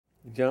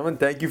Gentlemen,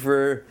 thank you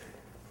for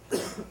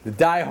the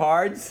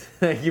diehards.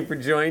 Thank you for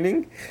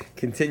joining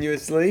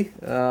continuously.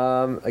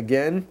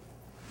 Again,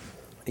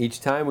 each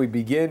time we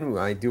begin,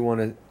 I do want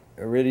to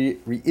already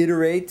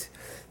reiterate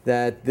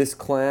that this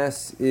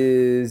class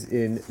is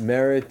in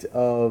merit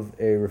of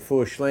a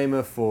refuah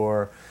shlema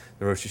for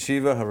the Rosh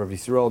Hashiva, Harav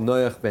Yisrael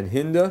Noach ben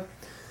Hinda,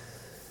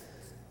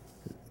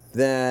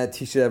 that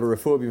he should have a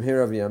refuah b'mhei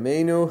Rav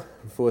Yameinu,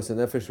 refuah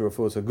sanefesh,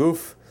 refuah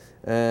saguf,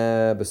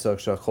 b'sach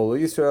shachol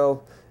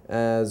Yisrael,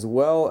 as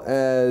well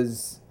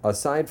as,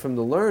 aside from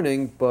the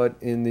learning, but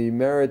in the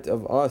merit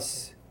of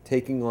us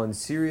taking on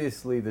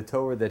seriously the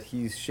Torah that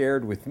he's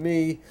shared with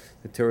me,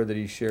 the Torah that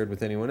he's shared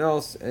with anyone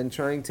else, and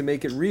trying to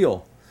make it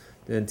real.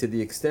 And to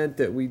the extent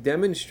that we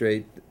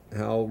demonstrate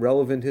how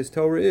relevant his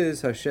Torah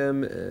is,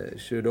 Hashem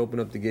should open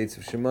up the gates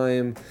of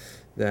Shemayim,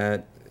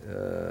 that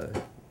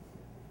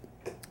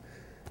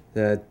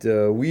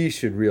we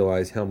should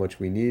realize how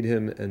much we need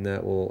him, and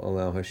that will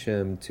allow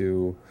Hashem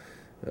to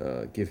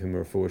give him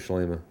a refuah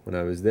shlema. When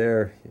I was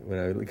there, when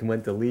I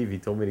went to leave, he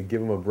told me to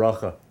give him a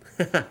bracha.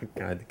 I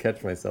had to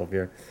catch myself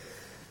here.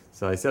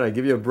 So I said, I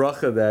give you a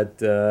bracha that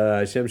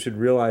Hashem should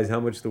realize how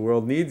much the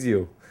world needs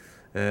you.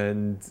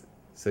 And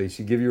so he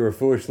should give you a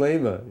refuah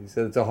shlema. He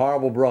said, it's a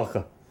horrible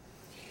bracha.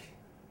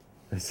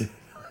 I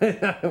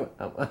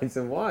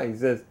said, why? He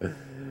says,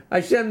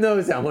 Hashem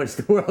knows how much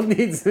the world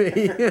needs me.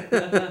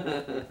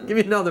 Give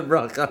me another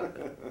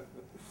bracha.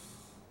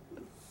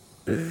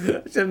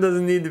 Hashem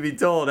doesn't need to be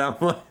told how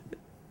much.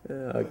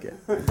 Okay.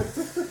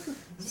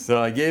 So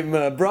I gave him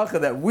a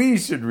bracha that we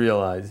should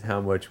realize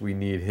how much we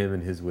need him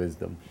and his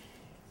wisdom.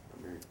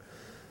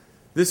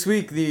 This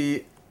week,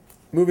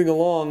 moving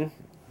along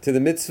to the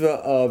mitzvah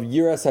of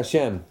Yiras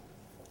Hashem,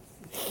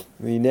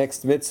 the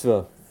next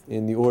mitzvah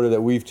in the order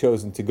that we've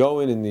chosen to go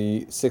in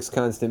the 6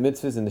 constant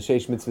mitzvahs, in the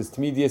Sheish mitzvahs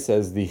Tmidius,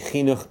 as the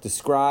Chinuch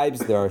describes.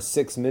 There are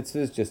 6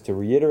 mitzvahs, just to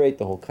reiterate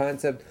the whole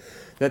concept,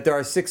 that there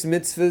are 6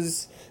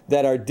 mitzvahs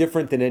that are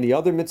different than any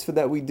other mitzvah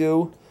that we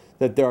do,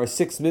 that there are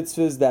 6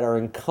 mitzvahs that are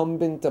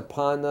incumbent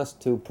upon us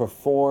to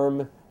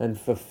perform and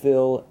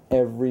fulfill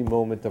every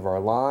moment of our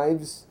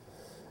lives,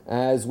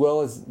 as well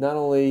as not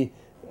only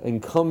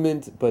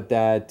incumbent, but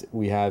that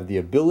we have the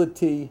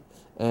ability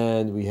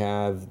and we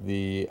have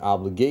the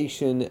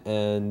obligation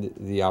and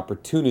the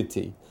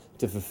opportunity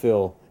to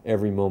fulfill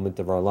every moment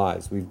of our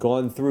lives. We've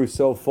gone through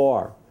so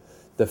far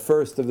the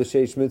first of the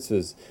Sheish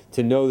mitzvahs,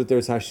 to know that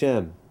there's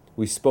Hashem.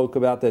 We spoke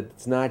about that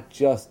it's not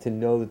just to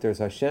know that there's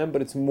Hashem,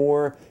 but it's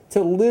more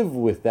to live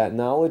with that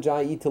knowledge,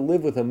 i.e. to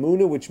live with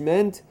Amunah, which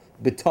meant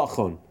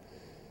bitachon,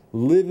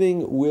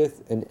 living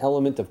with an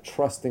element of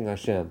trusting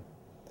Hashem.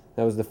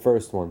 That was the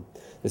first one.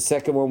 The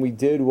second one we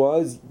did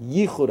was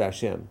Yichud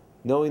Hashem,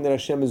 knowing that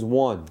Hashem is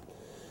one.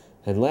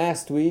 And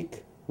last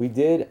week we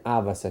did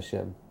Avas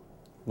Hashem,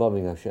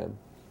 loving Hashem.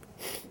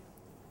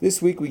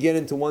 This week we get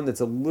into one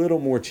that's a little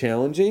more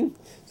challenging,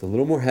 it's a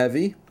little more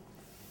heavy,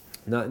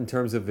 not in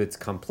terms of its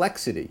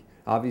complexity.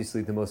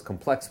 Obviously the most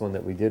complex one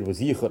that we did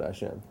was Yichud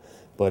Hashem.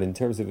 But in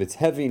terms of its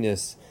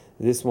heaviness,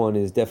 this one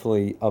is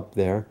definitely up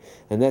there.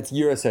 And that's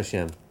Yiras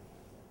Hashem,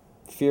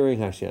 fearing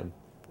Hashem.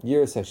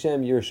 Yiras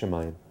Hashem, Yiras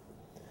Shemayim.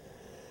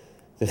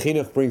 The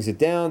Chinuch brings it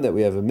down that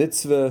we have a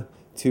mitzvah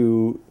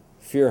to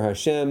fear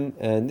Hashem,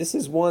 and this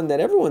is one that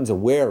everyone's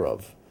aware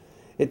of.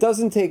 It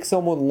doesn't take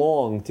someone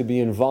long to be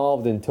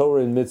involved in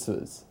Torah and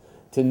mitzvahs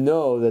to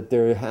know that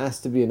there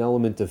has to be an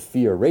element of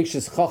fear.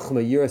 Reishis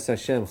Chachma Yiras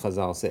Hashem,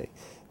 Chazal say.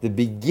 The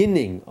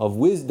beginning of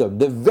wisdom,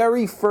 the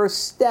very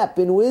first step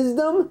in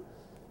wisdom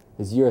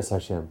is Yiras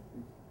Hashem.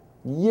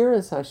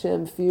 Yiras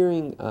Hashem,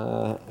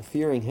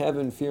 fearing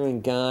heaven, fearing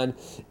God,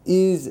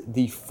 is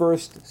the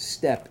first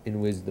step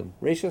in wisdom.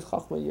 Reishis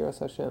Chachma Yiras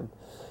Hashem.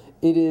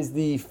 It is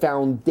the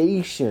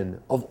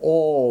foundation of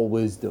all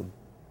wisdom.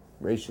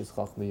 Reishis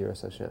Chachma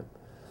Yiras Hashem.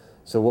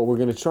 So what we're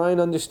going to try and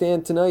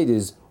understand tonight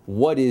is,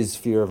 what is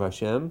fear of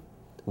Hashem?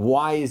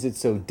 Why is it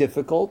so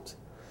difficult?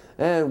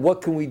 And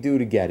what can we do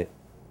to get it?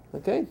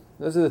 Okay?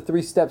 Those are the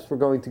 3 steps we're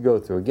going to go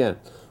through. Again,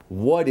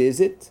 what is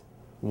it?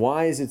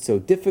 Why is it so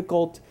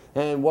difficult?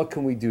 And what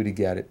can we do to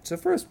get it? So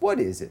first, what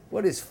is it?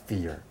 What is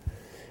fear?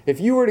 If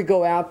you were to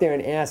go out there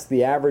and ask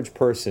the average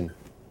person,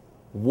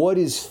 what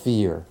is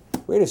fear?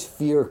 Where does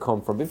fear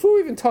come from? Before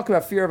we even talk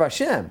about fear of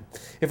Hashem,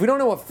 if we don't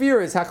know what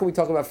fear is, how can we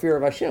talk about fear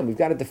of Hashem? We've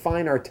got to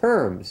define our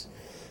terms.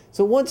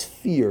 So what's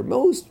fear?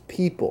 Most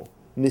people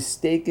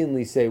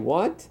mistakenly say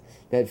what?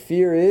 That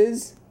fear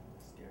is?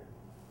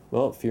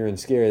 Well, fear and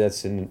scary, that's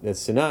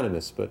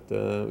synonymous, but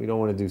we don't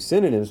want to do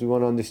synonyms. We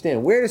want to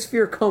understand. Where does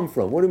fear come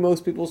from? What do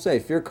most people say?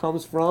 Fear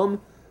comes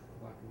from?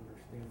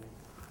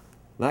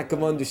 Lack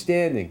of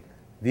understanding.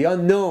 The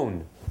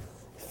unknown.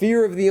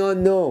 Fear of the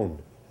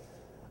unknown.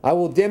 I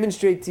will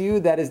demonstrate to you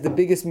that is the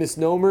biggest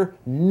misnomer.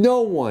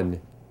 No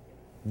one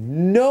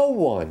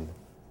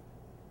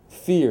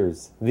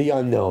fears the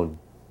unknown.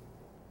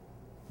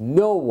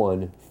 No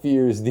one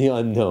fears the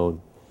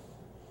unknown.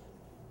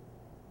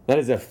 That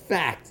is a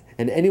fact,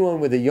 and anyone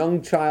with a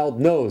young child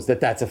knows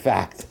that that's a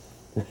fact.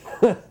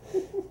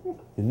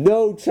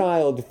 No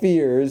child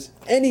fears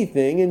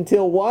anything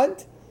until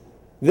what?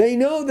 They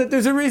know that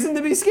there's a reason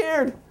to be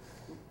scared.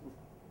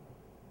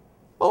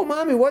 Oh,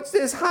 mommy, what's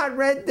this hot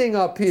red thing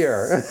up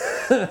here?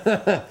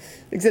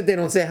 Except they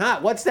don't say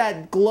hot. What's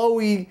that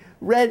glowy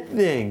red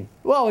thing?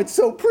 Well, it's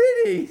so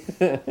pretty.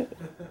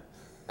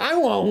 I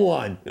want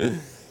one.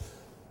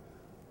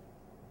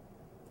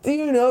 Do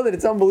you know that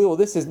it's unbelievable?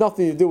 This has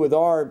nothing to do with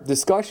our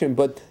discussion,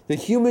 but the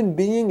human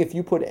being, if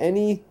you put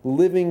any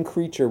living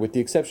creature, with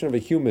the exception of a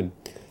human,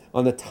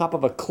 on the top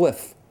of a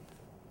cliff,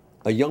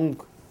 a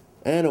young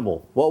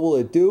animal, what will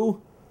it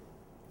do?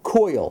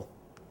 Coil.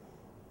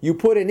 You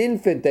put an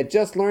infant that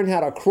just learned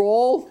how to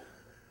crawl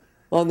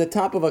on the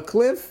top of a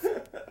cliff,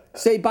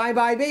 say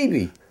bye-bye,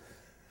 baby.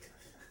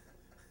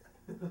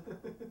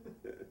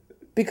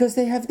 Because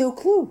they have no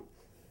clue.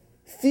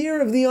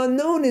 Fear of the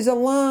unknown is a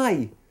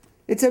lie.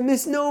 It's a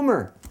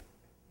misnomer.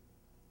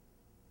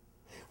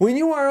 When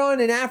you are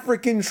on an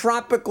African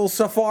tropical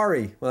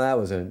safari, well, that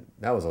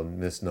was a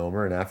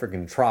misnomer, an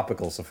African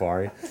tropical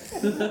safari.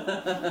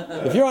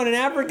 If you're on an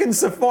African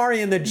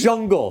safari in the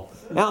jungle,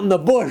 out in the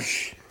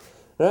bush,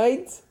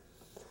 right?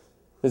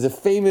 There's a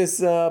famous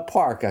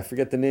park. I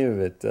forget the name of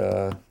it.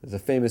 There's a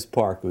famous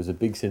park. It was a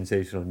big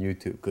sensation on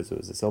YouTube because it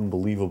was this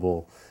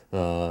unbelievable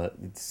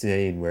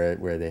scene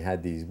where they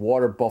had these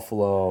water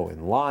buffalo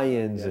and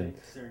lions and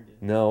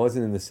no, it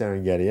wasn't in the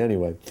Serengeti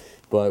anyway,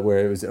 but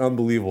where it was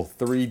unbelievable.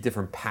 3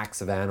 different packs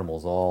of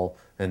animals, all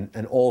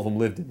of them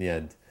lived in the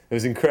end. It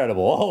was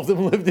incredible. All of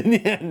them lived in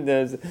the end.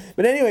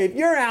 But anyway, if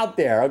you're out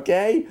there,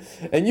 okay,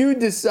 and you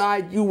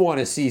decide you want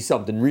to see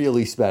something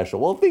really special,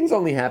 well, things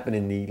only happen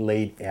in the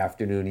late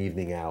afternoon,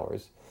 evening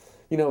hours.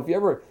 You know, if you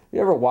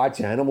ever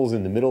watch animals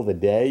in the middle of the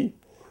day,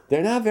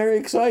 they're not very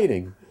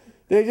exciting.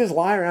 They just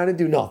lie around and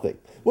do nothing.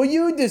 Well,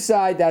 you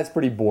decide that's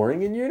pretty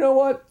boring, and you know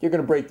what? You're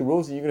going to break the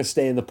rules, and you're going to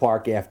stay in the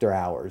park after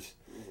hours.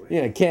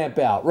 You're going to camp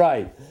out,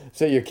 right.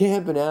 So you're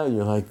camping out, and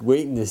you're like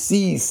waiting to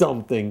see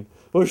something.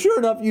 Well, sure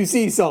enough, you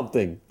see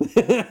something.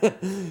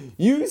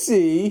 You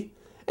see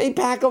a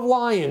pack of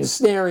lions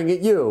staring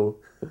at you.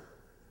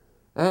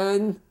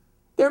 And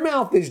their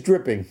mouth is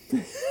dripping.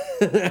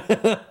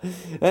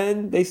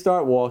 And they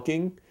start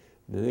walking.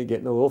 And then they're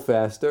getting a little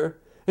faster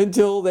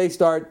until they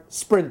start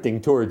sprinting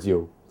towards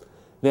you.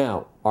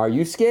 Now, are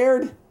you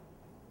scared?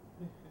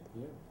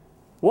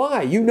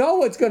 Why? You know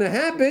what's going to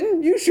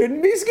happen. You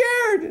shouldn't be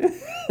scared.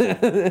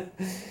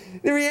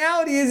 The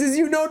reality is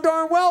you know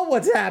darn well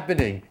what's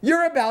happening.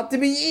 You're about to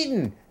be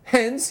eaten.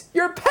 Hence,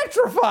 you're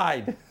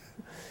petrified.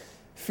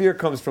 Fear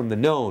comes from the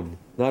known,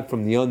 not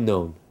from the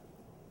unknown.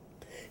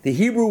 The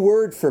Hebrew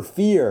word for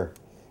fear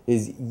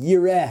is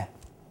yireh,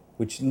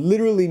 which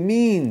literally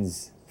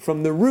means,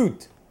 from the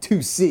root,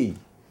 to see.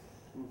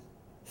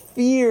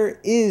 Fear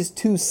is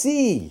to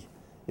see.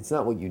 It's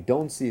not what you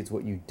don't see, it's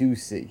what you do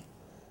see.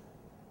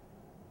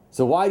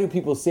 So why do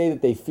people say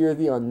that they fear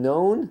the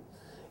unknown?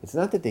 It's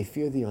not that they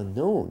fear the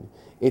unknown.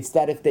 It's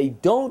that if they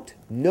don't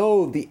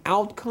know the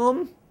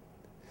outcome,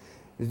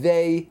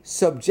 they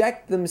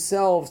subject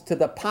themselves to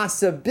the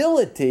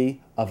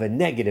possibility of a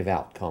negative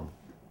outcome.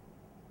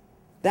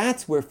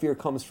 That's where fear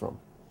comes from.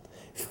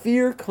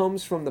 Fear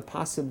comes from the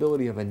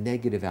possibility of a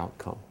negative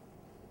outcome.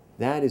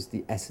 That is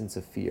the essence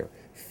of fear.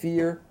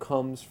 Fear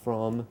comes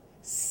from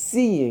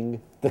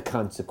seeing the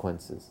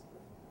consequences.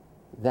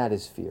 That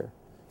is fear.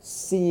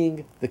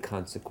 Seeing the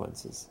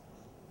consequences.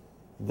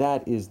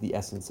 That is the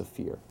essence of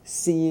fear.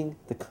 Seeing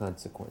the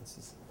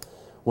consequences.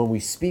 When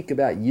we speak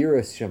about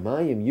Yiras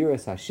Shamayim,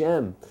 Yiras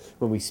Hashem,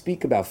 when we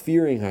speak about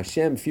fearing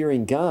Hashem,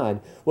 fearing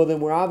God, well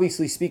then we're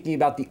obviously speaking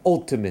about the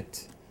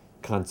ultimate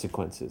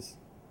consequences.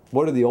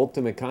 What are the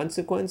ultimate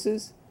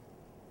consequences?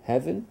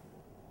 Heaven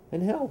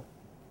and hell.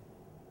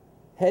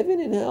 Heaven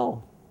and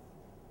hell.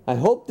 I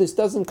hope this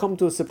doesn't come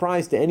to a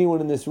surprise to anyone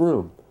in this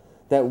room,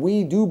 that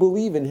we do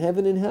believe in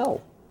heaven and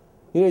hell.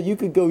 You know, you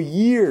could go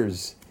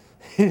years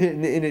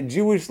in a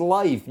Jewish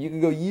life, you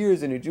could go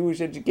years in a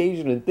Jewish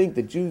education and think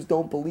that Jews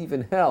don't believe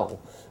in hell.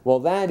 Well,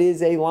 that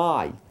is a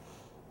lie.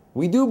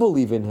 We do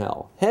believe in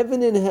hell.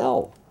 Heaven and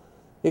hell.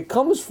 It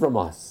comes from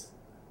us.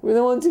 We're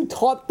the ones who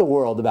taught the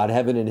world about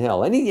heaven and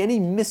hell. Any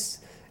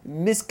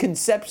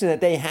misconception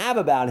that they have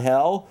about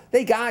hell,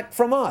 they got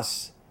from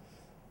us.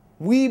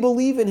 We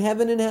believe in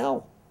heaven and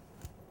hell.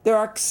 There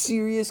are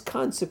serious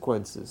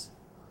consequences.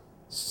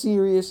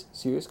 Serious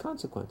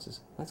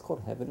consequences. That's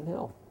called heaven and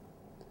hell.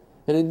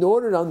 And in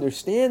order to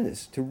understand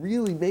this, to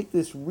really make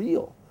this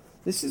real,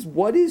 this is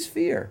what is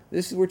fear.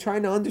 This is we're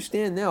trying to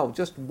understand now,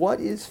 just what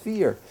is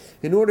fear.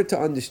 In order to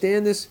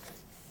understand this,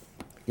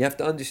 you have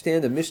to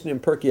understand the Mishnah in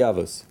Pirkei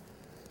Avos.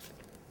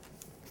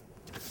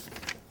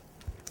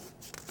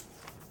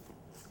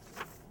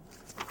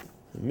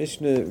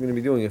 Mishnah, we're going to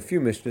be doing a few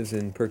Mishnahs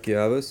in Pirkei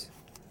Avos.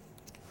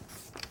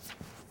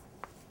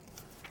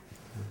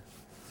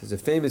 There's a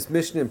famous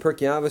Mishnah in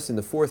Pirkei Avos in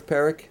the 4th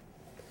parak.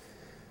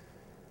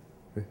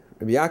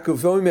 Rabbi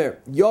Yaakov Omer,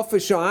 Yofa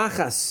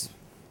sha'achas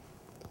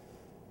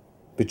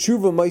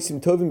b'tshuva ma'asim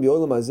tovim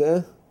b'olam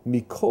hazeh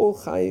mikol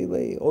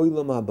chayei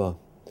olam haba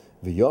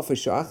v'yofa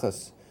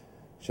sha'achas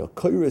shel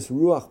koyres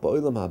ruach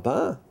b'olam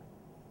haba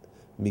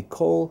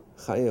mikol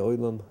chayei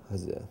olam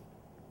hazeh.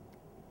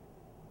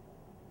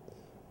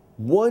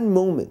 One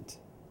moment.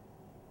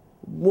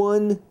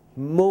 One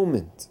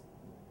moment.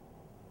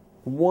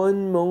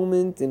 One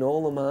moment in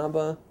Olam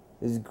Haba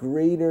is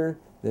greater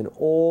than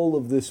all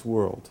of this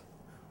world.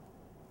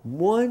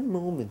 One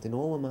moment in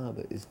Olam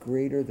Haba is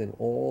greater than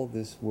all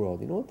this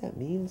world. You know what that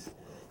means?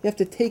 You have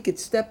to take it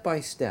step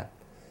by step.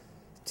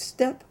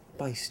 Step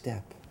by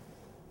step.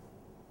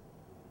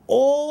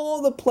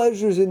 All the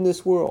pleasures in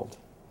this world.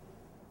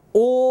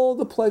 All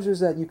the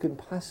pleasures that you can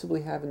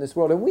possibly have in this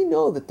world. And we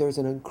know that there's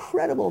an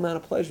incredible amount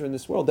of pleasure in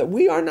this world that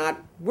we're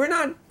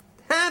not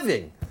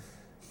having.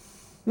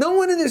 No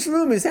one in this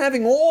room is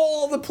having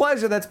all the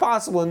pleasure that's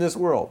possible in this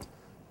world.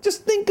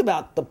 Just think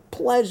about the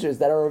pleasures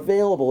that are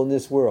available in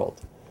this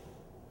world.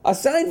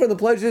 Aside from the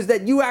pleasures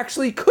that you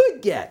actually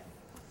could get.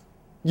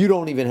 You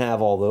don't even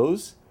have all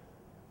those.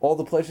 All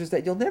the pleasures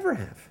that you'll never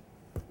have.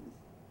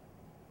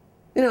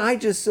 You know, I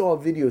just saw a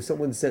video.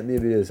 Someone sent me a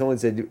video. Someone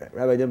said,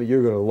 Rabbi Dema,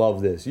 you're going to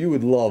love this. You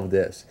would love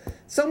this.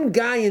 Some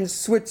guy in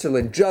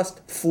Switzerland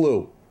just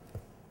flew.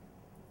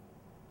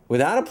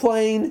 Without a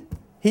plane,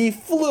 he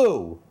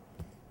flew.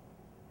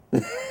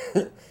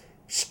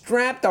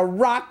 Strapped a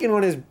rocket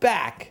on his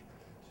back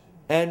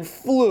and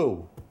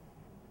flew.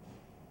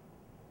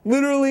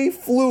 Literally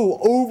flew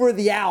over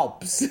the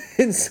Alps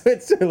in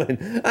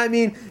Switzerland. I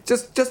mean,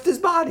 just his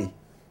body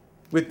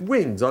with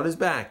wings on his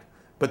back.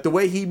 But the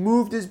way he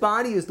moved his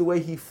body is the way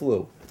he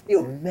flew. Can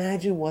you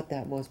imagine what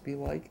that must be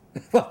like?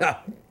 What a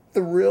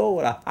thrill,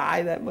 what a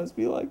high that must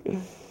be like.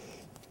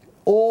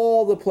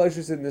 All the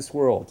pleasures in this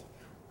world.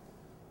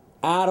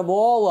 Add them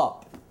all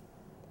up.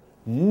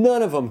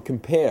 None of them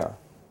compare.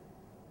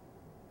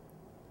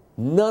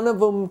 None of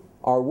them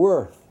are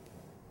worth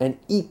and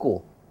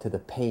equal to the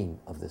pain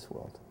of this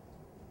world.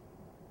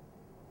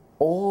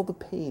 All the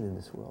pain in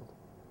this world.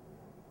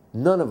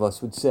 None of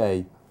us would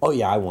say, oh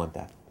yeah, I want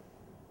that.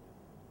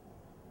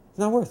 It's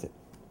not worth it.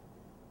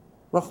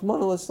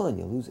 Rahman al-Aslan,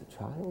 you lose a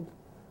child.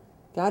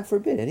 God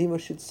forbid any of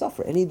us should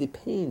suffer any of the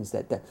pains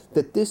that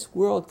this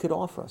world could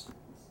offer us.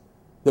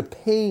 The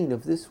pain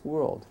of this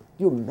world.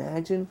 Do you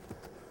imagine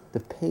the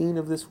pain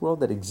of this world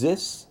that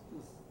exists?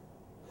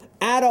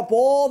 Add up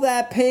all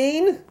that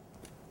pain,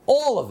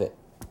 all of it,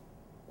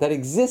 that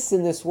exists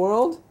in this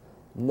world,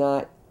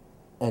 not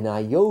an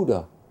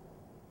iota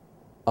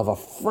of a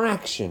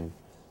fraction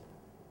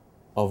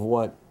of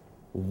what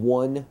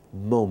one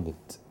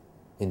moment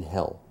in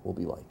hell will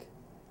be like.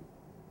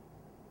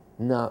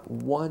 Not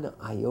one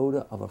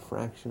iota of a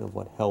fraction of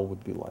what hell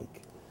would be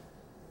like.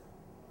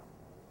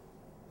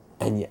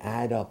 And you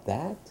add up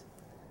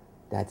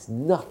that's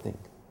nothing.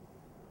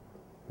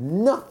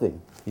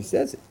 Nothing, he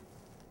says it.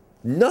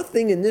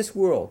 Nothing in this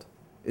world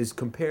is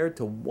compared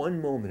to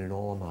one moment in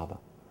Olam Haba.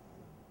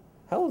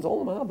 Hell is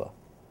Olam Haba.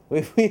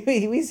 We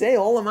say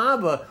Olam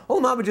Haba.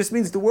 Olam Haba just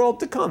means the world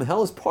to come.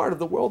 Hell is part of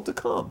the world to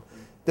come.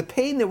 The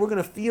pain that we're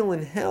going to feel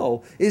in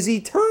hell is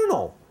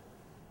eternal.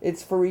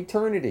 It's for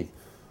eternity.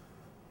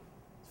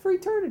 It's for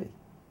eternity.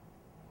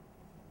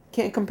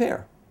 Can't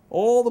compare.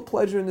 All the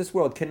pleasure in this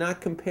world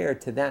cannot compare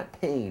to that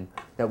pain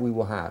that we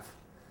will have.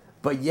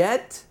 But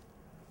yet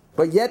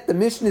the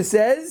Mishnah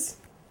says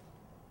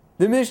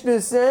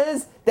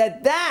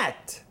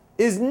that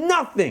is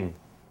nothing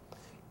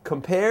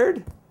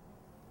compared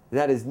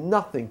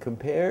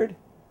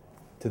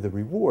to the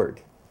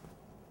reward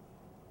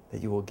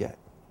that you will get.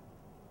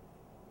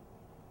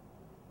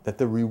 That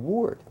the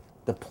reward,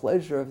 the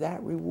pleasure of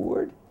that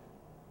reward,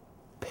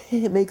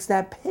 makes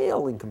that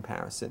pale in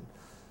comparison.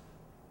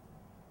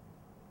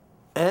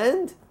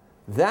 And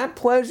that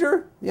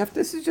pleasure,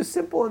 this is just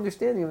simple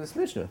understanding of this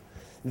Mishnah.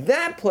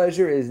 That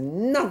pleasure is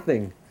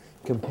nothing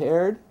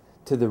compared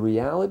to the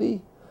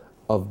reality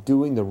of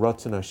doing the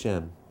Ratzon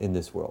Hashem in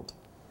this world.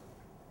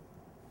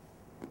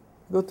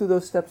 Go through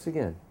those steps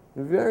again.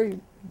 Very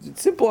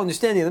simple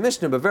understanding of the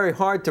Mishnah, but very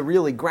hard to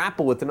really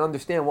grapple with and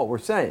understand what we're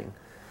saying.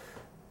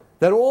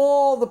 That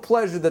all the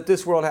pleasure that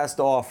this world has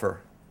to offer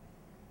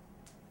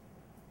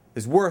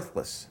is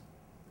worthless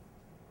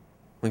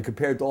when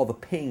compared to all the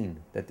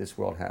pain that this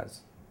world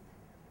has.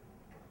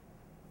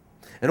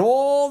 And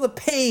all the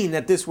pain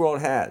that this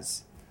world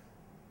has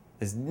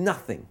is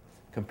nothing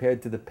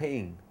compared to the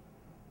pain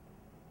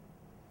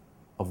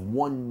of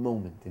one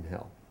moment in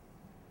hell.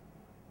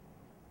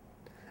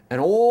 And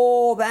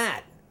all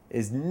that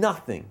is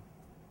nothing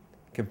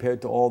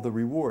compared to all the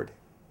reward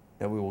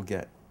that we will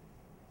get.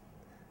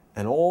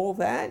 And all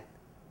that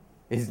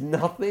is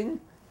nothing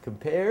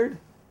compared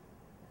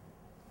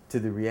to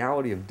the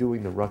reality of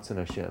doing the Ratzon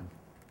Hashem,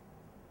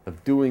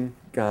 of doing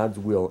God's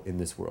will in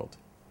this world.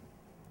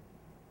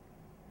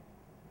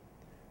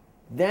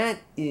 That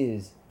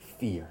is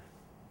fear.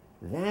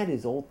 That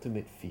is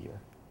ultimate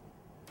fear.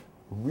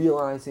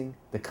 Realizing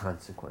the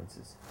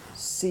consequences.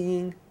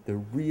 Seeing the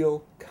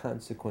real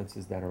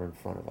consequences that are in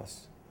front of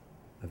us.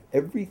 Of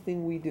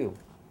everything we do.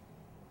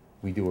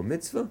 We do a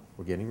mitzvah,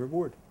 we're getting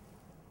reward.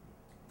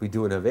 We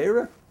do an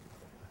Aveira,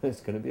 it's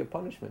going to be a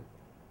punishment.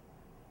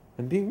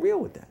 And being real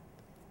with that.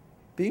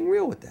 Being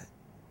real with that.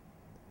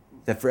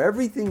 That for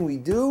everything we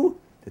do,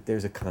 that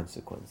there's a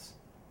consequence.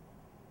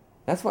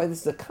 That's why this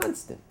is a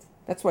constant.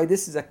 That's why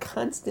this is a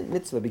constant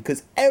mitzvah,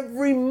 because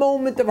every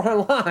moment of our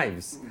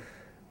lives,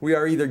 we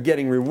are either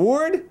getting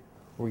reward or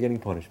we're getting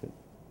punishment.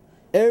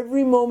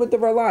 Every moment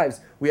of our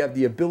lives, we have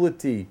the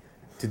ability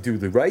to do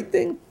the right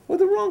thing or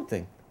the wrong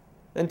thing,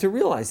 and to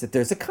realize that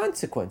there's a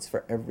consequence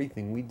for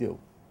everything we do.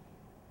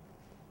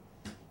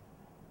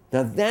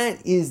 Now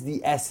that is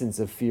the essence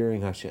of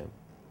fearing Hashem.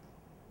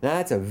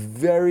 That's a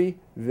very,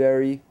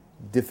 very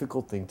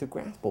difficult thing to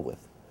grapple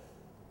with.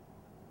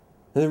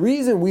 And the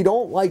reason we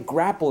don't like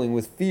grappling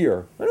with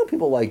fear, I know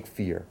people like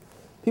fear.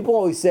 People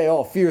always say,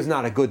 oh, fear is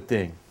not a good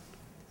thing.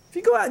 If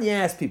you go out and you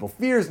ask people,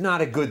 fear is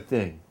not a good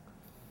thing.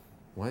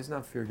 Why is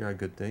not fear not a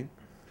good thing?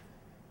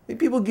 And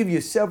people give you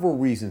several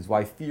reasons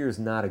why fear is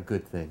not a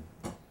good thing.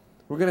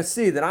 We're going to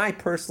see that I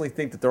personally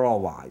think that they're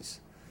all lies.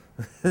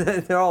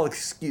 They're all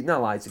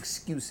not lies,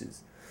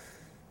 excuses.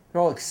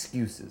 They're all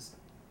excuses.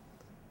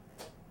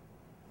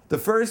 The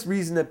first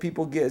reason that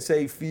people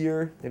say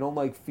fear, they don't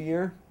like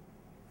fear,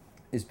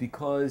 is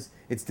because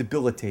it's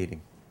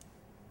debilitating.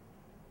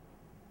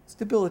 It's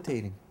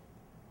debilitating.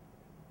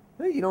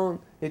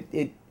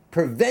 It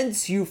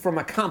prevents you from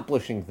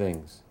accomplishing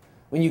things.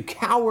 When you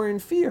cower in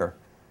fear,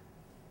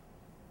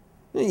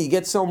 you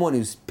get someone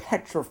who's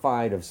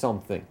petrified of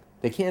something.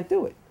 They can't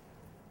do it.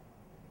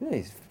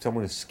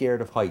 Someone who's scared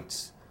of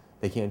heights.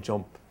 They can't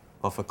jump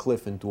off a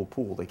cliff into a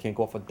pool. They can't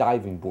go off a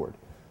diving board.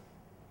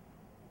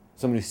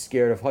 Someone who's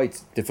scared of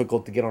heights,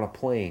 difficult to get on a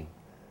plane.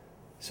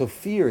 So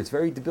fear is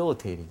very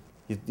debilitating.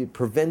 It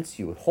prevents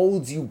you. It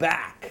holds you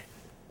back.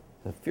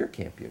 Now, fear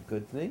can't be a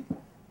good thing.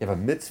 You have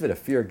a mitzvah to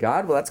fear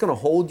God. Well, that's going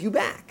to hold you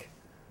back.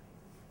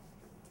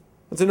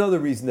 That's another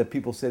reason that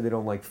people say they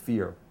don't like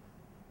fear.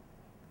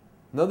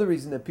 Another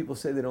reason that people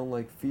say they don't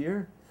like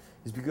fear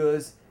is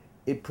because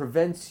it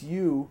prevents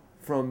you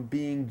from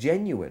being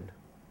genuine,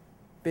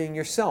 being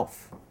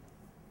yourself.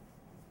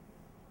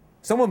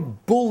 Someone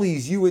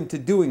bullies you into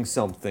doing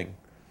something.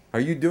 Are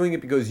you doing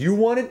it because you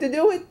wanted to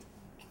do it?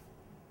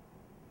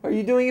 Or are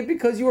you doing it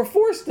because you were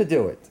forced to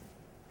do it?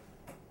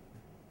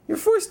 You're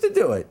forced to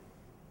do it.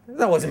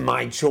 That wasn't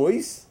my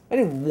choice. I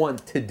didn't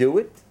want to do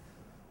it.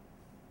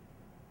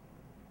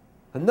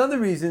 Another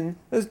reason,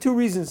 there's two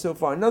reasons so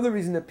far. Another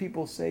reason that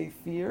people say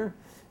fear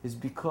is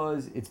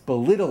because it's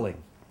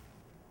belittling.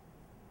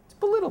 It's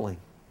belittling.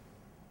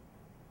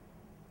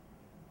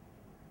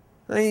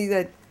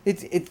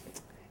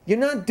 You're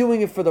not doing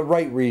it for the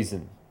right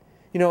reason.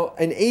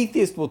 An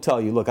atheist will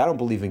tell you, look, I don't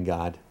believe in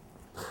God.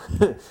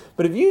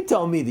 But if you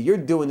tell me that you're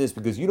doing this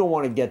because you don't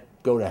want to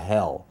go to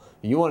hell,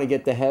 you want to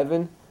get to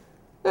heaven,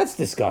 that's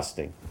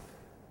disgusting.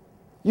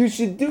 You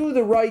should do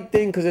the right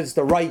thing because it's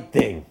the right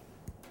thing.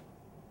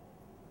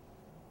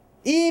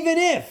 Even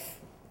if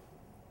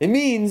it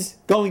means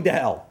going to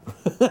hell.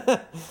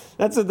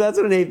 That's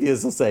what an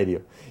atheist will say to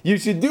you. You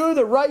should do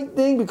the right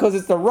thing because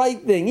it's the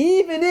right thing,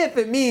 even if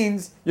it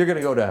means you're going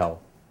to go to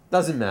hell.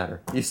 Doesn't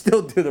matter. You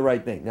still do the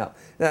right thing. Now,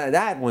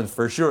 that one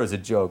for sure is a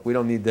joke. We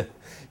don't need to...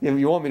 If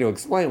you want me to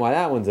explain why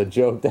that one's a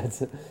joke,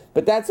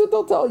 but that's what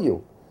they'll tell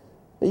you.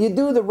 You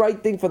do the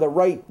right thing for the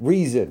right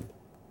reason,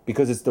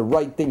 because it's the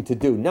right thing to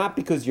do, not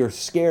because you're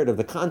scared of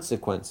the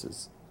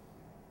consequences.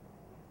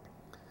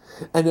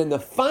 And then the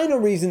final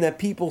reason that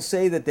people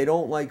say that they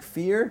don't like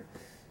fear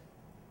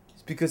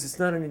is because it's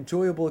not an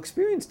enjoyable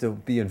experience to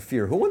be in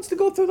fear. Who wants to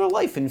go through their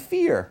life in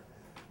fear?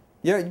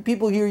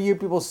 People hear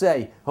people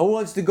say, who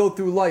wants to go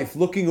through life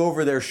looking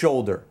over their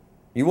shoulder?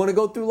 You want to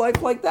go through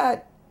life like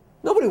that?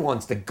 Nobody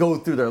wants to go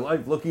through their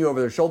life looking over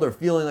their shoulder,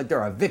 feeling like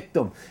they're a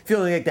victim,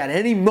 feeling like that at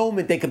any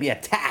moment they could be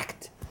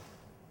attacked.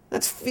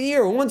 That's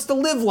fear. Who wants to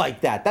live like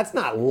that? That's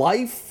not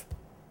life.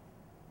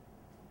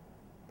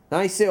 And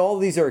I say all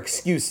these are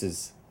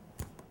excuses.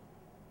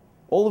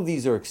 All of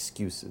these are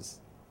excuses.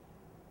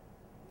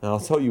 And I'll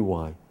tell you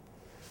why.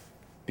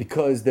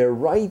 Because they're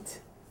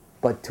right,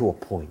 but to a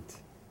point.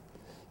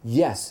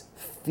 Yes,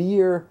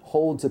 fear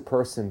holds a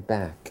person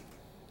back.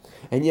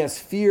 And yes,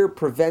 fear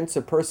prevents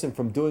a person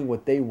from doing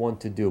what they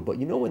want to do. But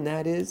you know when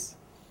that is?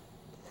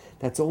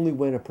 That's only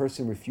when a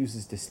person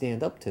refuses to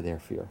stand up to their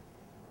fear.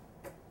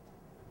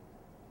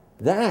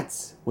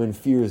 That's when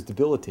fear is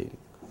debilitating.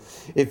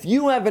 If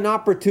you have an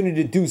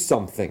opportunity to do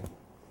something,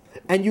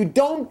 and you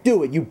don't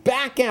do it, you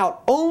back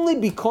out only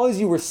because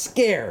you were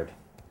scared,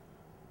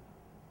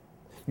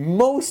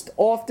 most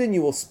often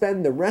you will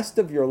spend the rest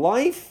of your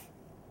life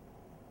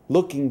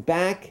looking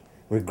back,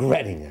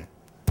 regretting it.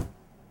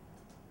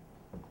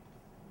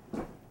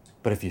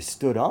 But if you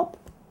stood up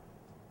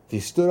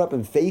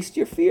and faced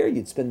your fear,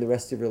 you'd spend the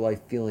rest of your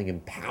life feeling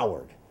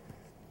empowered.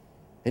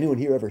 Anyone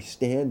here ever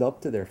stand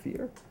up to their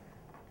fear?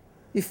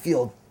 You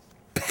feel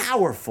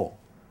powerful.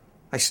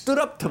 I stood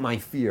up to my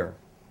fear.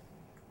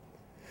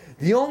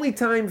 The only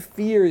time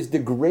fear is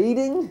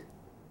degrading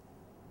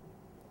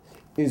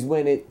is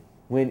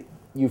when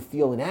you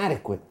feel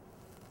inadequate.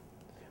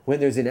 When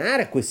there's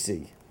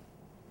inadequacy,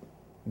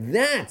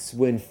 that's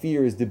when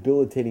fear is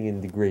debilitating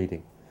and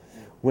degrading.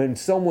 When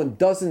someone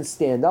doesn't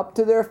stand up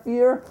to their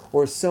fear,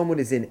 or someone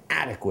is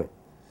inadequate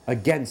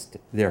against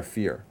their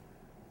fear.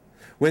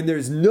 When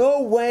there's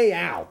no way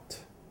out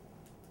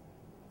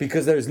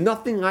because there's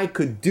nothing I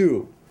could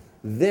do,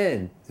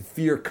 then the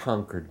fear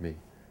conquered me.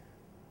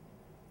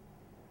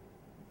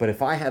 But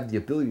if I have the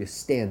ability to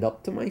stand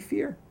up to my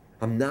fear,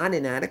 I'm not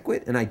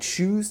inadequate, and I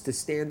choose to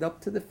stand up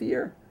to the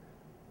fear,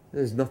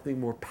 there's nothing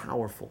more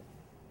powerful.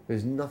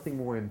 There's nothing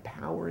more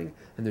empowering,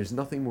 and there's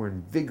nothing more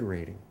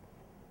invigorating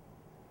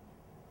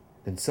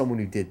than someone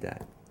who did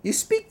that. You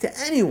speak to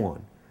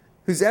anyone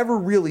who's ever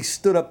really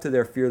stood up to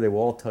their fear, they will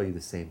all tell you the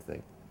same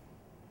thing.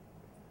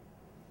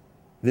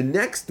 The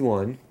next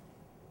one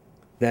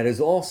that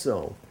is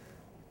also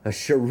a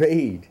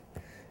charade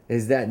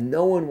is that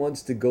no one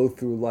wants to go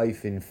through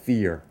life in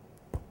fear.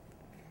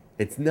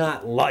 It's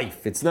not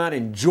life. It's not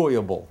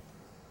enjoyable.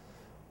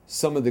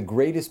 Some of the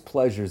greatest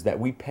pleasures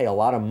that we pay a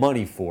lot of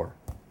money for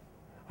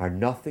are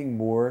nothing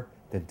more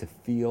than to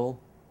feel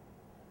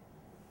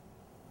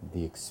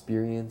the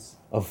experience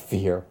of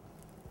fear.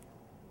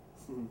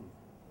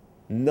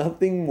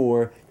 Nothing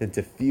more than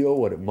to feel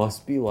what it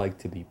must be like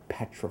to be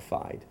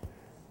petrified.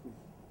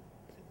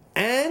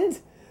 And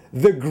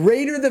the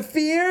greater the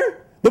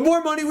fear, the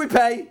more money we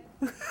pay.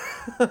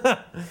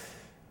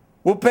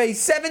 We'll pay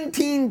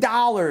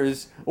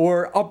 $17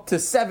 or up to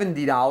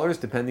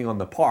 $70, depending on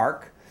the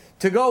park,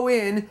 to go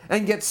in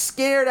and get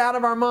scared out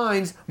of our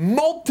minds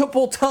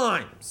multiple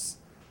times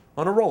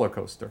on a roller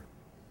coaster.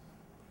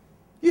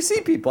 You see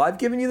people, I've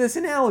given you this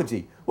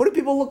analogy. What do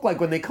people look like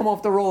when they come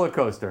off the roller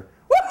coaster?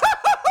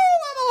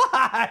 Woo-hoo-hoo,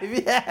 I'm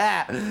alive!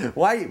 Yeah!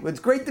 Why? It's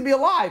great to be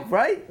alive,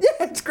 right?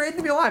 Yeah, it's great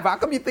to be alive. How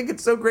come you think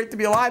it's so great to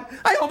be alive?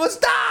 I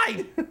almost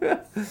died!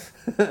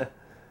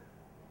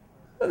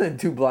 And then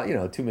 2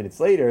 minutes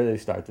later, they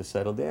start to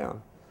settle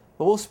down.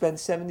 Well, we'll spend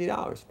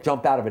 $70.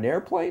 Jump out of an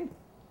airplane?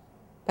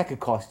 That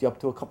could cost you up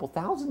to a couple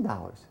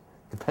 $1,000,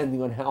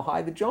 depending on how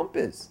high the jump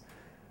is.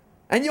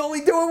 And you only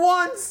do it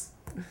once!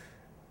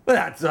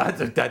 That's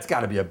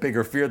got to be a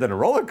bigger fear than a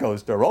roller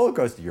coaster. A roller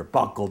coaster, you're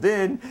buckled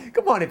in.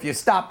 Come on, if you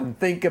stop and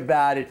think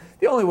about it,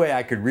 the only way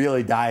I could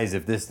really die is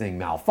if this thing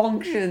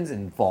malfunctions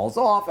and falls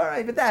off. All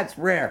right, but that's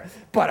rare.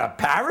 But a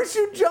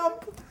parachute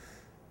jump?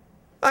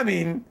 I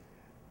mean,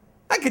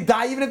 I could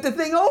die even if the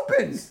thing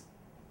opens.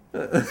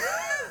 Even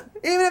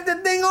if the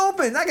thing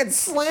opens, I could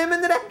slam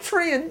into that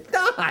tree and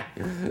die.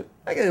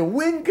 The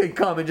wind could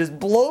come and just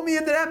blow me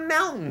into that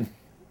mountain.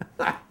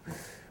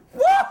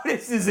 Whoa,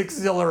 this is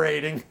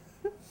exhilarating.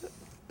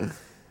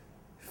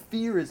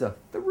 Fear is a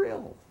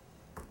thrill.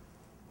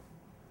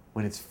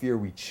 When it's fear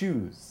we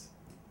choose.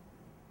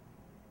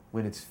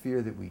 When it's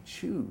fear that we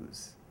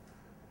choose.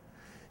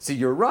 So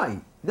you're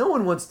right. No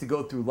one wants to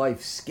go through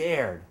life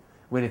scared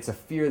when it's a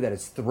fear that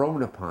is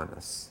thrown upon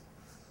us.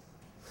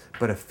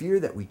 But a fear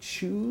that we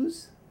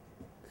choose,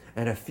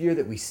 and a fear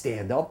that we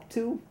stand up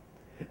to,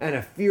 and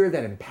a fear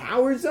that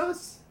empowers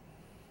us,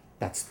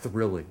 that's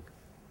thrilling.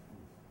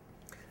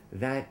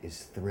 That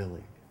is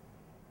thrilling.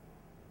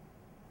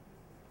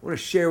 I want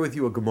to share with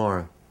you a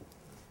Gemara.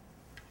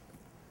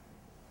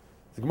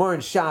 The Gemara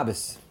in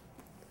Shabbos.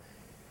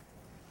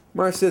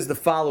 Gemara says the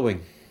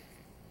following.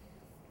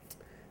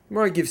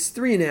 Gemara gives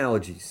 3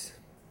 analogies,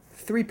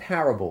 3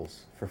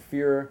 parables for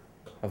fear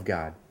of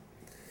God.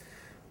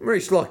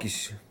 Reish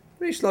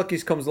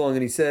Lakish comes along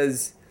and he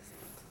says,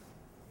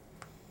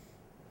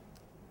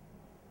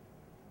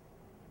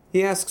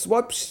 he asks,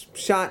 what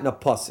pshat in a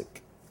pasuk?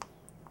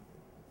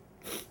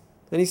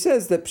 And he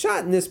says that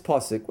pshat in this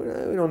pasuk,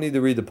 we don't need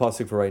to read the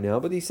pasuk for right now,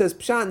 but he says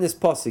pshat in this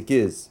pasuk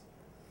is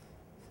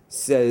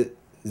Zeh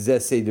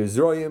Seder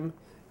Zroyim,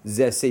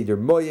 Zeh Seder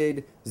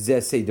Moyed,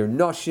 Zeh Seder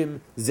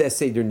Noshim, Zeh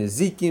Seder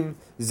Nezikim,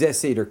 Zeh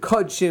Seder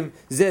Kodshim,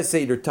 Zeh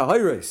Seder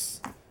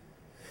Tahiris.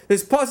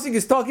 This pasuk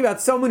is talking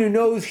about someone who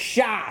knows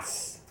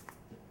Shas,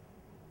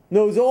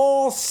 knows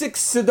all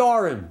 6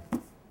 Sedarim,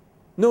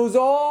 knows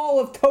all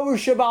of Torah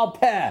Shebaal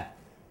Peh,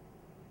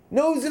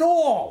 knows it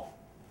all.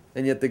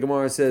 And yet the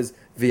Gemara says,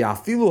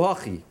 V'afilu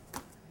hachi.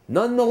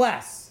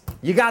 Nonetheless,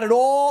 you got it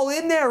all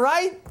in there,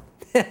 right?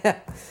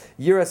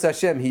 Yiras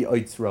Hashem hi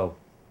oitzro.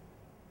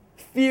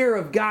 Fear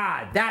of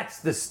God,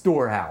 that's the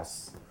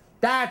storehouse.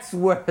 That's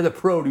where the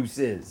produce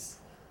is.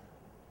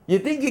 You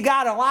think you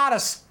got a lot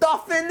of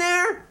stuff in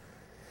there?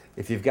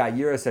 If you've got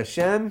Yiras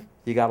Hashem,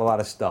 you got a lot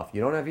of stuff.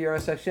 You don't have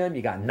Yiras Hashem,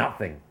 you got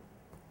nothing.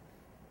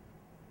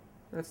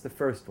 That's the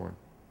first one.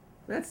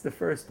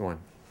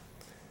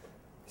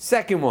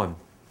 Second one.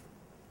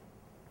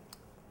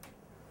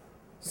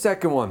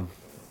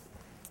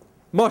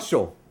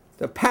 Mashal,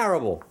 the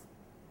parable.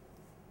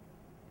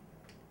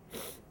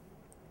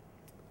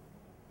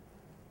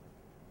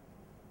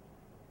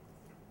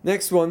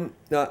 Next one,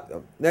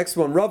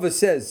 Rava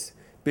says,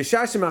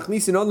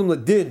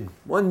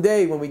 one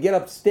day when we get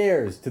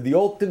upstairs to the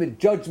ultimate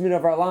judgment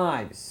of our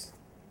lives,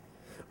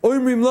 they're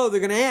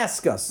going to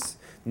ask us,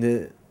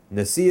 did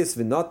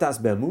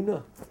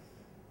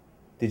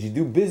you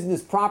do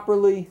business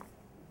properly?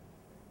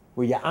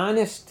 Were you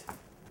honest?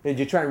 Or did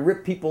you try and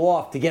rip people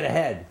off to get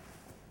ahead?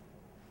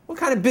 What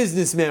kind of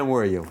businessman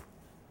were you?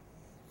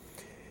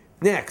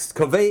 Next,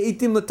 Kavei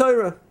Itim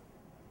LaTorah.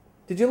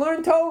 Did you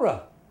learn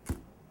Torah?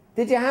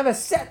 Did you have a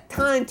set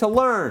time to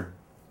learn?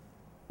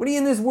 What are you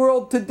in this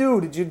world to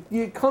do? Did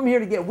you come here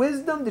to get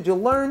wisdom? Did you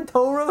learn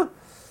Torah?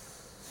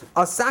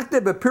 Asakta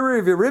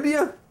b'piri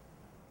v'ribya?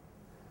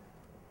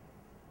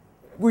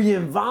 Were you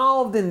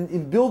involved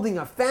in building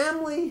a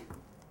family?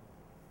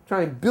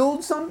 Trying to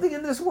build something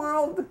in this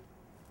world?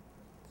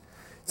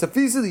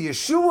 Safisa the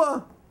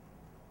Yeshua?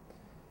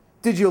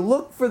 Did you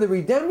look for the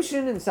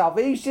redemption and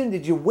salvation?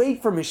 Did you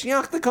wait for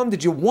Mashiach to come?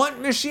 Did you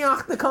want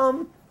Mashiach to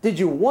come? Did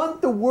you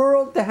want the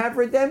world to have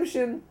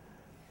redemption?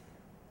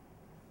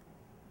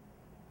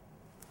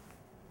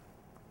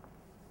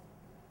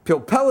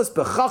 Pilpelis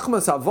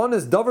bechachmas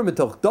havonas davar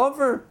mitoch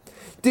davar.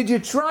 Did you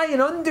try and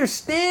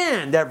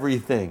understand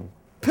everything?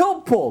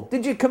 Pilpul.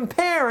 Did you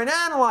compare and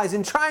analyze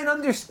and try and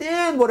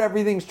understand what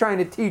everything's trying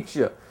to teach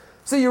you?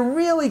 So you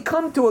really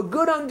come to a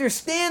good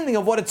understanding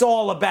of what it's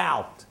all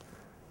about.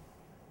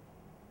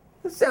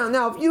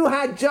 Now, if you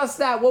had just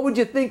that, what would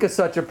you think of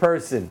such a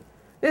person?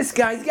 This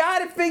guy's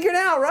got it figured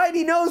out, right?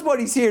 He knows what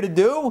he's here to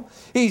do.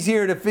 He's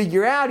here to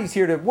figure out. He's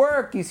here to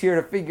work. He's here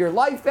to figure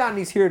life out. And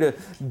he's here to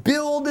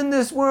build in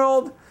this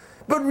world.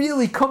 But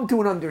really come to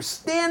an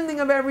understanding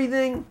of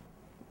everything.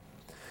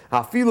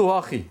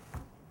 Hafilu hachi.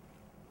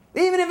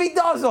 Even if he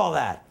does all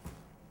that.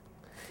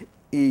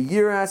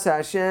 Yiras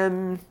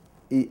Hashem,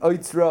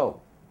 oitzro.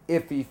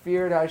 If he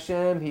feared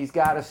Hashem, he's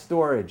got a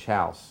storage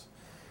house.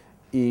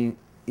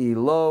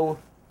 Lo.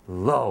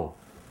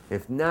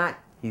 If not,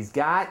 he's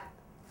got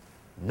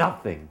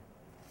nothing.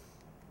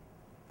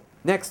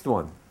 Next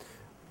one.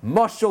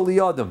 Mashal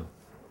liyadam.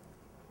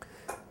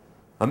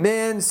 A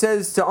man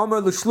says to Amar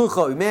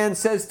l'shlucho, a man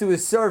says to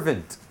his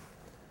servant,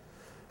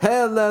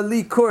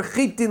 li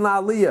korchitin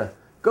la'aliyah.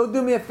 Go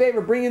do me a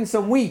favor, bring in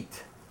some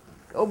wheat.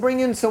 Go bring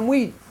in some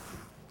wheat.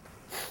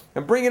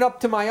 And bring it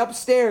up to my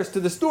upstairs, to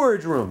the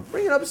storage room.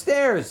 Bring it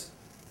upstairs.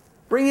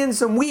 Bring in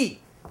some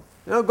wheat.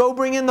 Go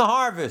bring in the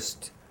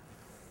harvest.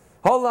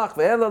 Holach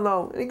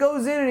ve'elalo. And he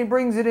goes in and he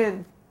brings it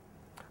in.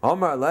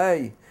 Amar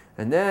lei.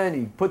 And then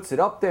he puts it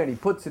up there and he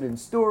puts it in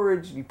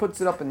storage. And he puts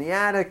it up in the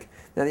attic.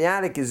 Now the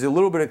attic is a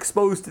little bit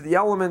exposed to the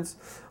elements.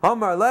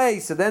 Amar lei.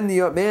 So then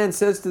the man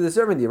says to the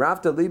servant,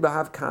 Yirafta li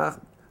b'hav kach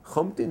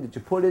chumtin. Did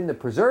you put in the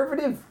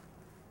preservative?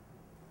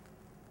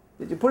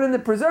 Did you put in the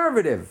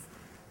preservative?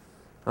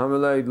 Amar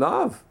lei,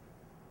 love.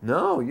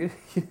 No, you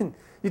didn't.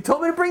 You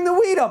told me to bring the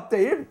wheat up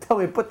there. You didn't tell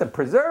me to put the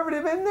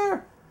preservative in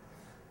there.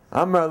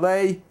 Amar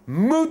lei,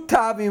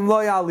 mutavim lo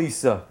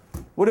yalisa.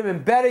 Would have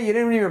been better you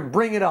didn't even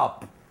bring it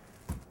up.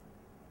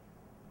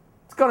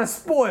 It's going to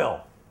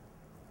spoil.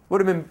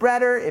 Would have been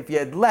better if you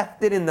had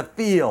left it in the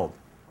field.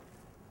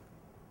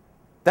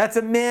 That's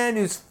a man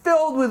who's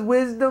filled with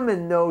wisdom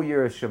and no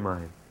Yiras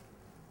Shamayim.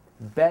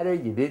 Better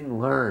you didn't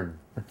learn.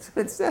 That's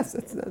what it says.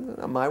 That's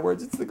not my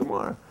words, it's the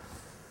Gemara.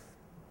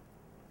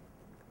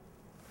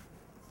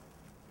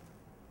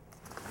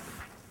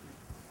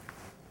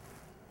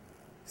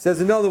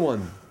 Says another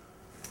one.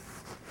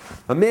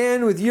 A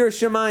man with Yiras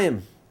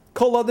Shamayim.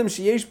 Kol adam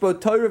sheyesh bo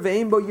Torah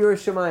ve'ein bo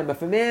Yiras Shamayim.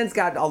 If a man's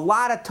got a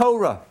lot of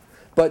Torah,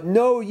 but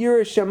no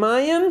Yiras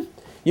Shamayim,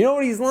 you know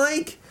what he's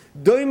like?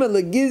 Doima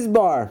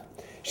legizbar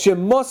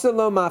shemosa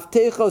lo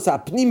maftechos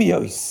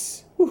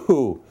hapnimios.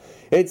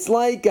 It's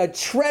like a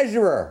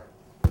treasurer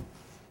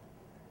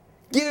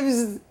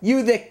gives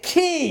you the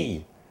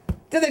key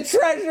to the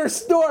treasure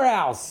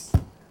storehouse.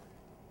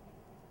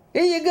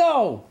 Here you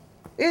go.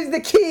 Here's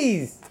the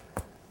keys.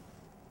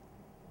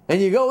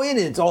 And you go in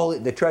and it's all,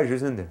 the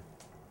treasure's in there.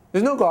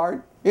 There's no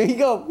guard. Here you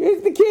go.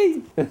 Here's the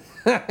key.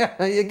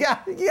 you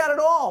got it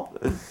all.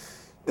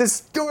 The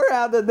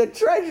storehouse, the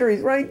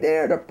treasury's right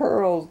there. The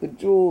pearls, the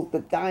jewels, the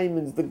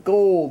diamonds, the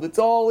gold. It's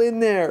all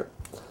in there.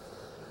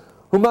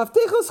 But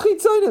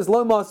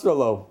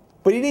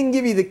he didn't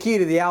give you the key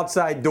to the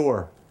outside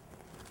door.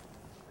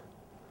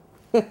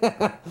 He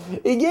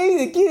gave you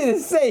the key to the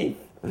safe.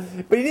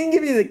 But he didn't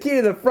give you the key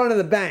to the front of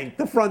the bank,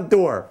 the front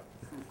door.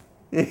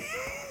 You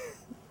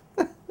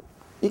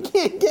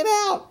can't get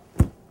out.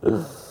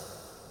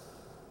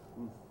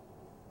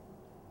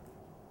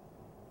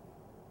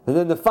 And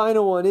then the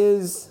final one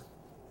is,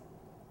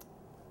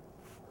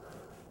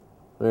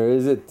 where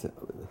is it?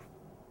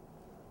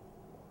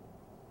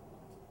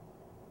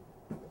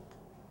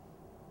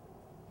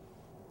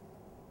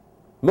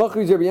 Woe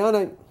to the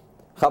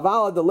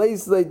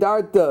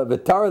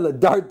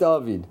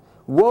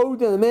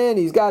man,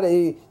 you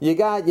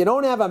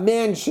don't have a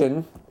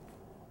mansion.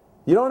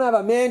 You don't have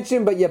a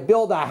mansion, but you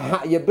build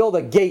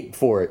a gate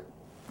for it.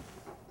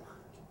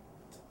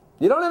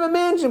 You don't have a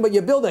mansion, but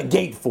you build a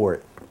gate for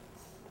it.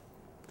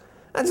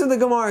 That's what the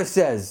Gemara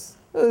says.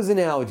 Those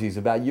analogies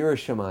about Yiras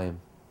Shamayim.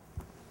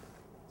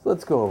 So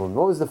let's go over them.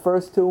 What was the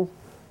first two?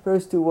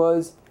 First two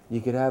was,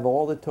 you could have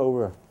all the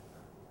Torah.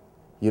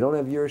 You don't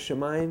have Yiras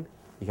Shamayim,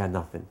 you got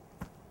nothing.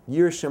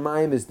 Yiras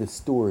Shamayim is the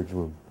storage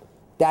room.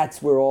 That's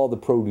where all the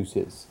produce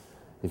is.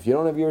 If you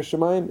don't have Yiras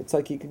Shamayim, it's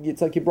like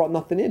you brought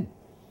nothing in.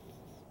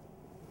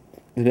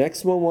 The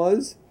next one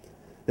was,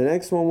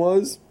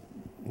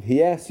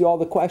 he asked you all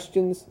the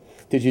questions.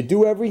 Did you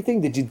do everything?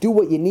 Did you do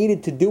what you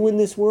needed to do in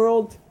this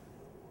world?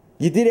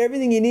 You did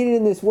everything you needed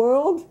in this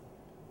world,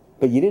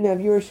 but you didn't have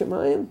Yiras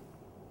Shamayim?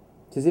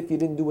 It's as if you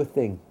didn't do a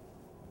thing.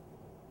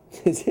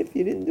 As if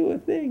you didn't do a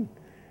thing.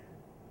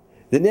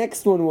 The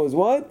next one was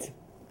what?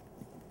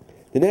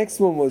 The next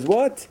one was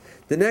what?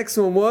 The next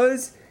one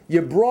was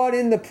you brought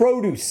in the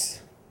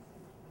produce.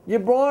 You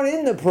brought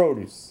in the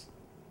produce.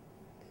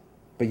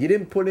 But you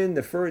didn't put in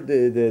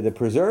the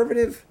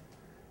preservative.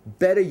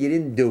 Better you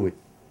didn't do it.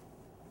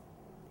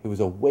 It was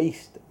a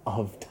waste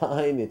of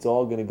time. It's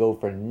all going to go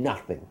for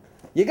nothing.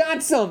 You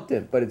got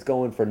something, but it's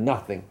going for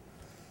nothing.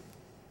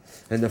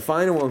 And the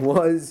final one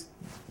was,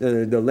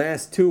 the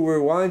last two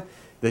were one,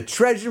 the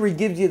treasury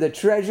gives you the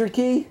treasure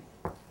key.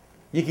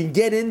 You can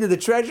get into the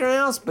treasure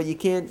house, but you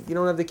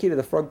don't have the key to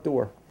the front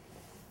door.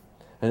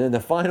 And then the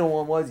final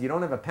one was, you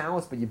don't have a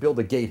palace, but you build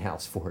a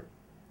gatehouse for it.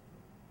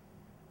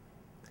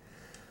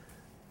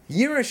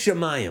 Yira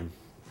Shamayim.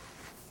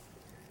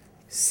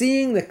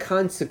 Seeing the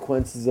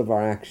consequences of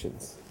our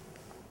actions.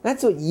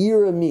 That's what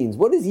Yira means.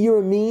 What does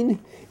Yira mean?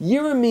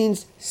 Yira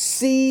means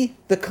see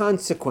the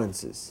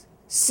consequences.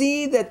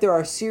 See that there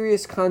are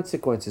serious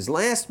consequences.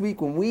 Last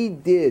week when we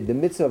did the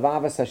mitzvah of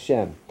Avas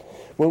Hashem,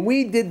 when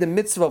we did the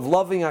mitzvah of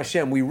loving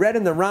Hashem, we read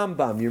in the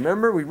Rambam. You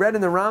remember? We read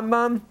in the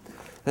Rambam,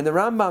 and the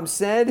Rambam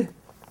said,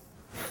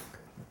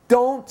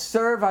 don't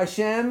serve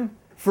Hashem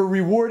for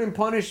reward and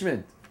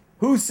punishment.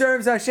 Who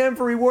serves Hashem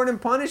for reward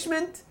and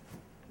punishment?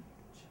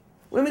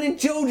 Women and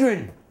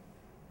children.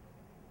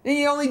 And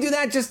you only do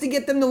that just to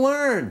get them to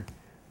learn.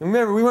 And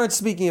remember, we weren't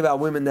speaking about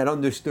women that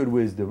understood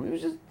wisdom. It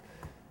was just,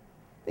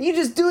 you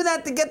just do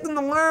that to get them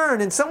to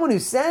learn. And someone who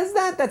says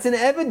that, that's an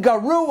Eved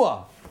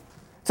Garua.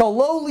 It's a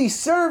lowly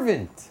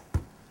servant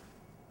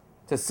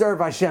to serve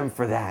Hashem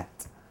for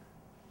that.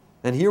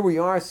 And here we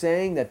are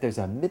saying that there's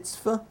a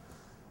mitzvah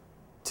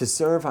to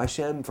serve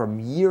Hashem from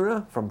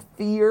yira, from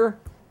fear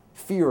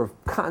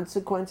of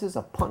consequences,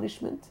 of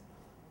punishment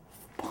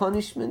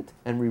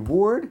and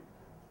reward.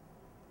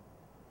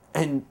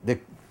 And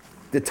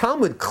the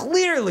Talmud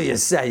clearly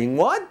is saying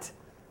what?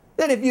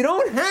 That if you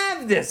don't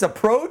have this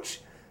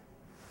approach,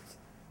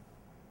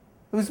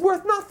 it was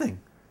worth nothing.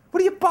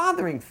 What are you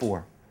bothering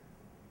for?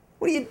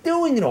 What are you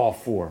doing it all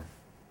for?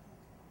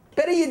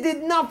 Better you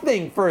did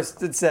nothing,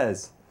 first it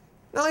says.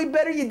 Not only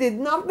better you did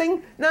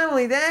nothing, not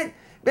only that,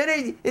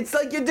 better, it's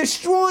like you're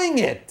destroying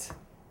it.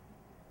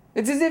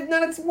 It's as if,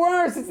 it's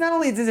worse. It's not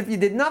only it's as if you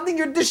did nothing,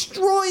 you're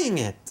destroying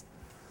it.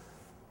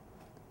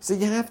 So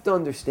you have to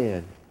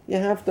understand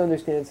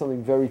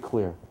something very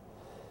clear.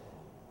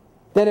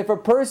 That if a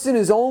person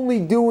is only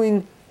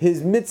doing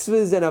his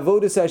mitzvahs and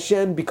avodas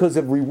Hashem because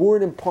of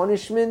reward and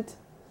punishment,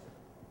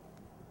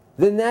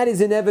 then that is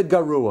an Eved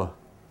Garua.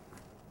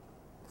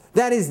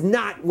 That is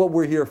not what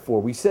we're here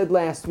for. We said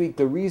last week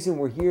the reason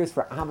we're here is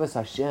for Avos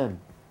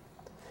Hashem.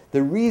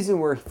 The reason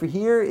we're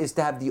here is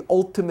to have the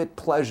ultimate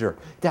pleasure,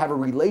 to have a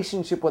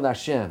relationship with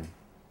Hashem.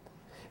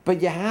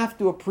 But you have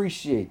to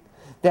appreciate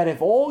that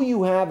if all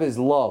you have is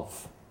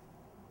love,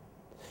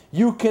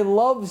 you can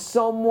love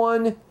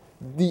someone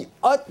the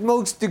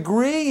utmost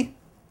degree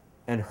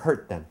and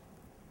hurt them.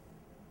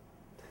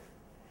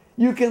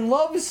 You can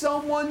love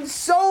someone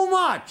so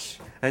much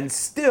and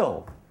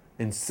still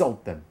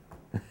insult them.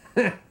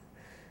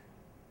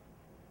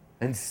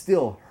 And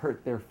still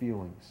hurt their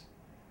feelings.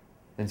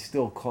 And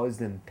still cause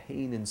them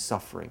pain and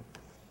suffering.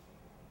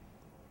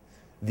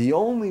 The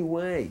only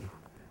way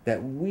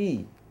that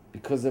we,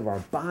 because of our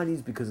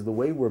bodies, because of the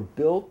way we're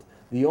built,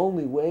 the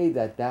only way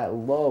that that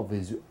love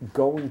is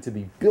going to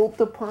be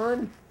built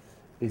upon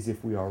is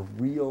if we are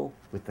real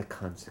with the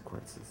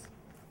consequences.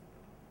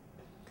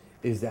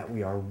 Is that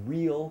we are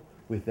real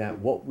with that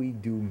what we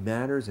do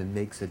matters and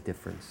makes a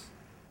difference.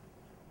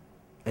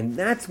 And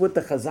that's what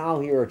the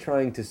Chazal here are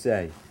trying to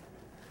say.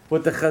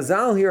 What the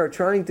Chazal here are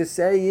trying to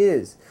say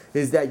is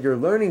that you're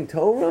learning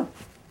Torah,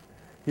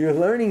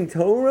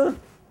 and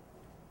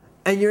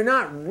you're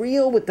not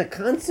real with the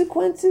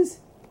consequences?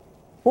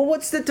 Well,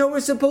 what's the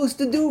Torah supposed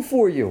to do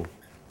for you?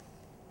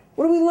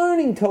 What are we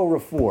learning Torah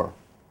for?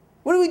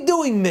 What are we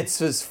doing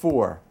mitzvahs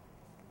for?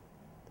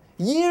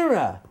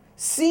 Yira,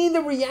 see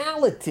the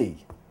reality.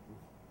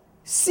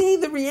 See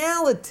the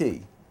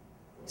reality.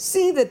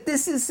 See that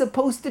this is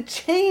supposed to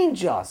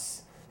change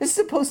us. This is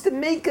supposed to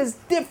make us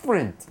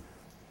different.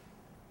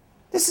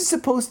 This is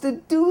supposed to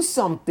do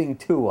something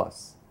to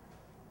us.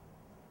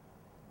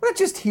 We're not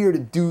just here to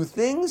do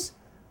things,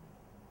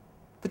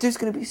 but there's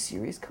going to be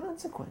serious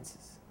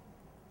consequences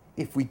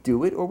if we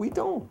do it or we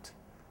don't.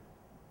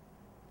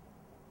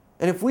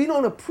 And if we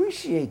don't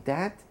appreciate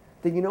that,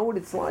 then you know what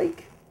it's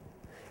like?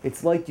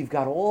 It's like you've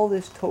got all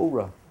this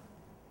Torah,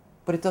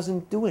 but it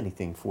doesn't do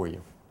anything for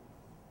you.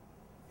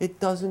 It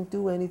doesn't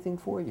do anything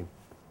for you.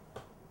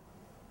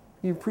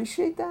 You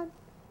appreciate that?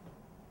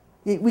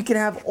 We can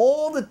have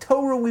all the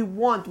Torah we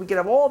want. We can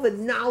have all the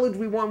knowledge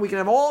we want. We can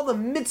have all the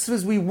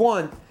mitzvahs we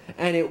want.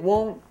 And it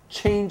won't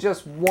change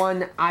us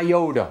one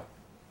iota.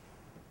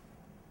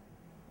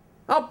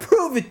 I'll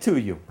prove it to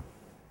you.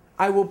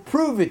 I will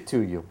prove it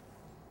to you.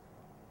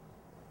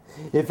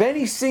 If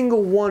any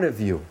single one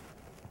of you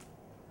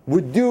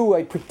would do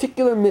a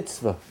particular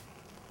mitzvah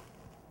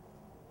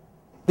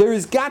There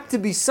has got to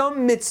be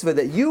some mitzvah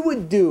that you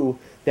would do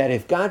that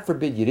if, God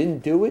forbid, you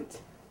didn't do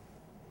it,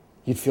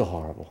 you'd feel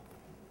horrible.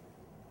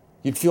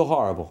 You'd feel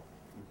horrible.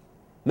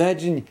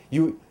 Imagine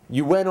you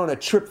went on a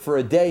trip for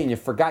a day and you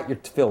forgot your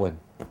tefillin.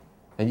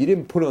 And you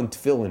didn't put on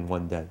tefillin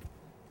one day.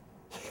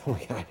 Oh my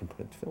God, I didn't put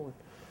on tefillin.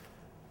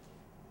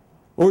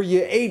 Or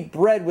you ate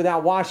bread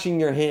without washing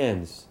your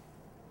hands.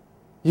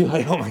 You're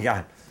like, oh my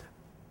God.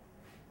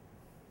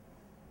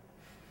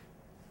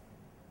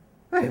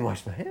 I didn't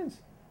wash my hands.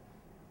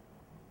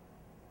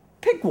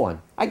 Pick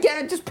one. I get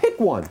it, just pick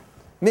one.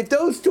 And if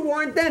those two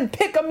aren't, then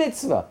pick a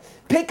mitzvah.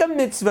 Pick a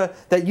mitzvah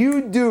that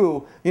you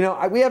do. You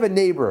know, we have a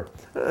neighbor.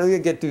 I'm going to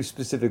get too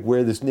specific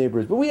where this neighbor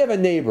is, but we have a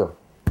neighbor.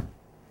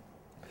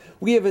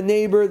 We have a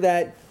neighbor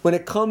that when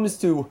it comes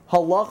to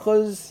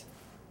halachas,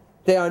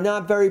 they are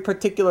not very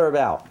particular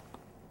about.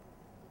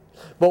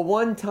 But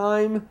one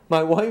time,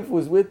 my wife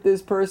was with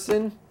this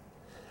person,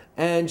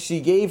 and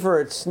she gave her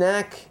a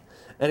snack,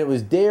 and it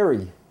was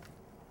dairy.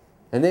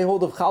 And they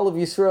hold of Chalav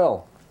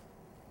Yisrael.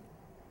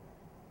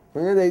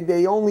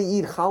 They only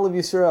eat Chalav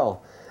Yisrael.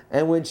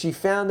 And when she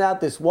found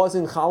out this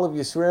wasn't Chalav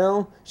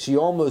Yisrael, she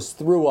almost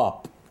threw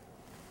up.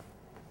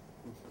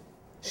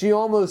 She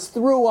almost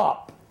threw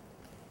up.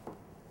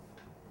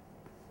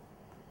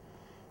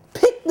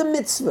 Pick the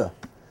mitzvah.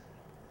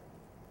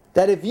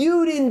 That if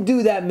you didn't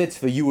do that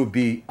mitzvah, you would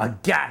be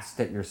aghast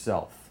at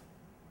yourself.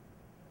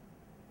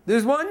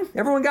 There's one?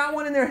 Everyone got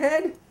one in their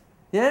head?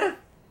 Yeah?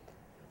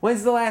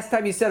 When's the last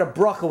time you said a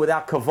bracha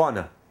without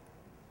kavanah?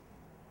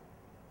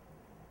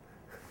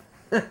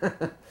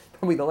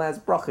 Probably the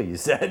last bracha you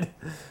said.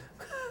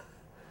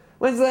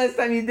 When's the last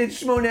time you did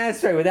Shemona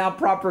Esrei without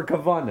proper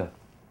kavanah?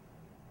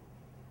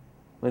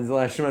 When's the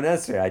last Shemona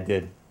Esrei I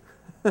did?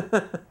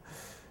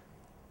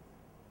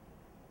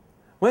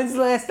 When's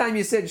the last time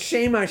you said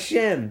Shem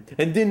Hashem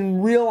and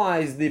didn't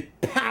realize the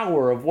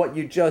power of what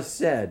you just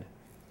said?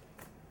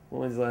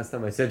 Well, when's the last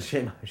time I said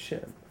Shem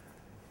Hashem?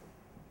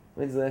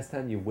 When's the last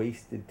time you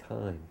wasted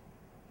time?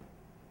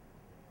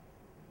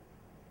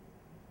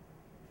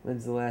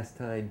 When's the last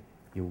time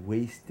you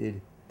wasted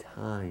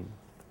time?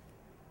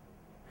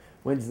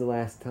 When's the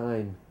last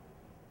time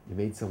you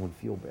made someone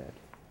feel bad?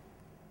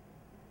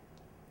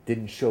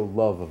 Didn't show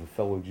love of a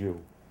fellow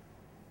Jew?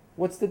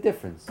 What's the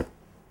difference?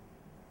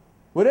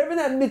 Whatever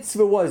that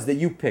mitzvah was that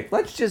you picked,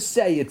 let's just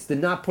say it's the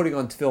not putting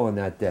on tefillin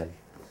that day.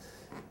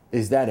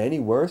 Is that any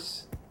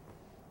worse?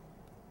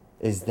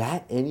 Is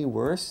that any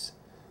worse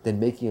than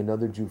making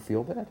another Jew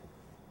feel bad?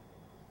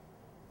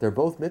 They're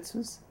both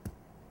mitzvahs.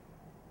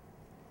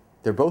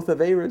 They're both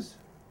aveiros.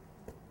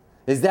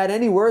 Is that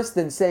any worse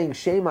than saying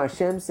Shem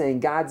Hashem, saying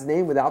God's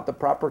name without the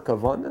proper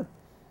kavanah?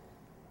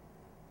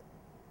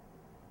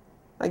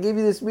 I gave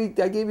you this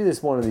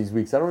one of these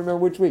weeks. I don't remember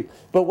which week.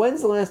 But when's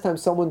the last time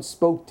someone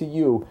spoke to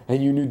you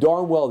and you knew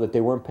darn well that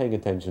they weren't paying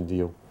attention to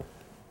you?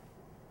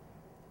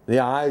 The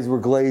eyes were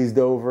glazed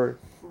over.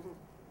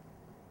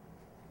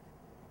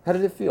 How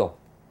did it feel?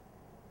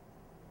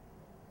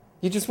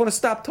 You just want to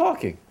stop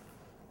talking.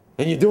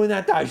 And you're doing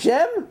that to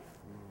Hashem?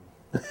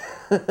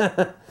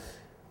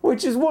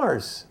 Which is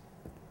worse?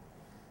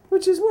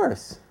 Which is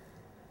worse?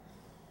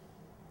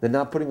 Than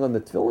not putting on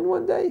the tefillin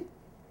one day?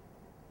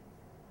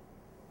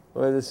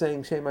 Or they're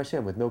saying Shem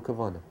Hashem with no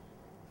kavanah.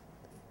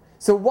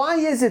 So why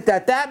is it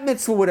that that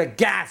mitzvah would have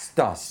gassed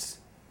us?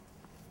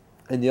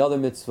 And the other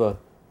mitzvah,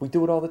 we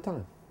do it all the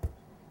time.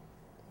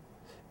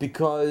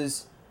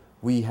 Because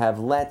we have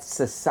let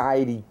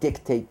society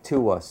dictate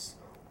to us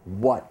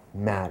what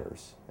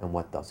matters and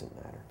what doesn't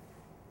matter.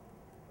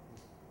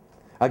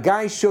 A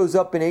guy shows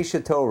up in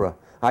Eshet Torah.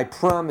 I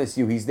promise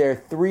you, he's there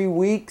 3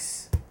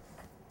 weeks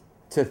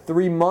to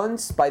 3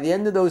 months. By the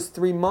end of those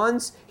 3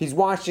 months, he's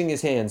washing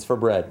his hands for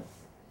bread.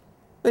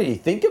 Did you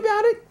think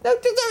about it?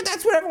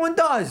 That's what everyone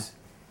does.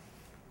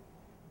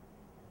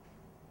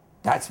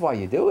 That's why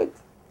you do it.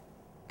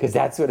 Because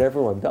that's what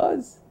everyone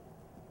does.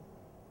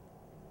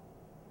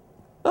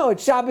 Oh,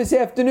 it's Shabbos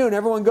afternoon.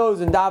 Everyone goes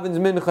and davens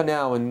mincha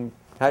now and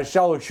has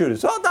shalosh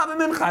shudas. Oh, daven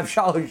mincha, have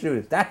shalosh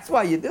shudas. That's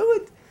why you do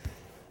it.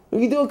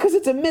 You do it because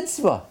it's a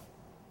mitzvah.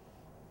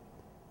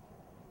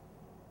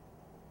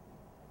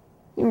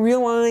 You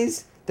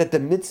realize that the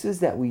mitzvahs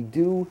that we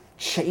do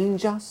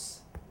change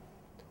us?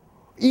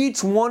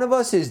 Each one of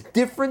us is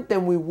different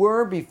than we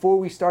were before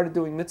we started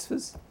doing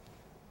mitzvahs.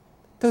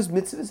 Those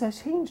mitzvahs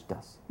have changed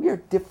us. We are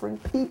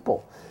different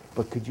people.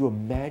 But could you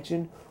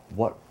imagine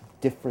what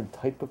different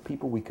type of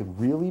people we could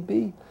really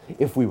be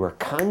if we were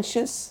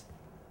conscious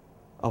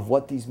of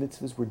what these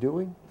mitzvahs were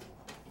doing?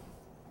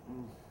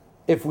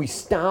 If we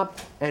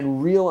stopped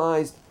and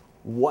realized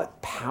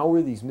what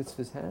power these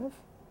mitzvahs have?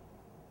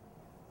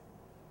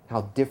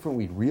 How different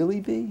we'd really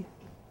be?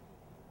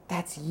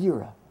 That's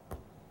yira.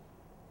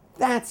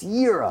 That's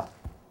yira.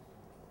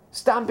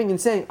 Stopping and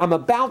saying, I'm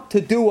about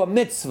to do a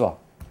mitzvah.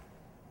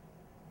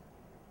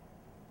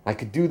 I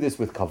could do this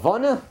with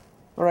kavanah,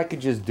 or I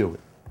could just do it.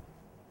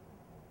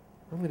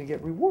 I'm going to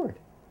get reward.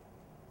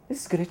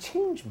 This is going to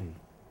change me.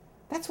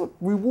 That's what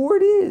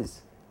reward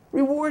is.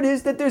 Reward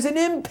is that there's an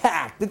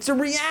impact. It's a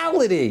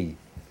reality.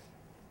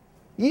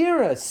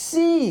 Yira,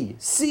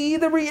 see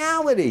the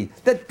reality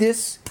that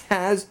this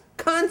has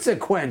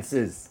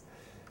consequences.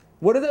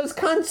 What are those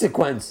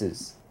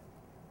consequences?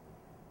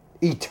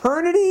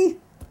 Eternity?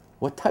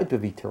 What type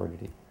of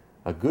eternity?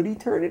 A good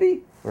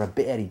eternity or a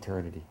bad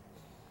eternity?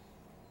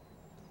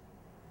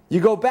 You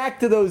go back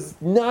to those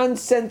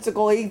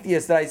nonsensical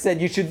atheists that I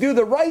said you should do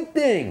the right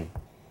thing.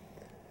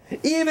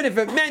 Even if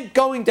it meant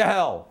going to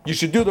hell, you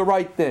should do the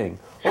right thing.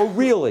 Oh,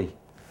 really?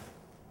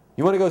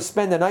 You want to go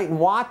spend the night in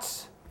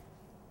Watts?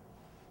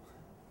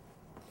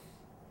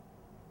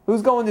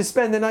 Who's going to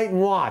spend the night in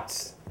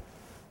Watts?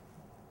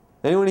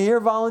 Anyone here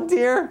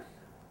volunteer?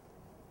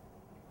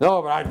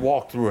 No, but I'd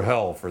walk through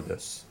hell for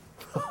this.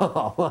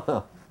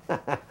 Then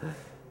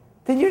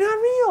you're not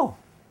real.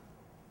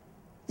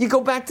 You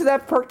go back to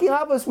that Pirkei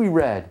Avos we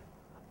read.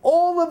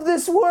 All of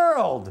this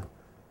world.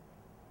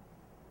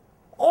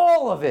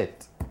 All of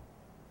it.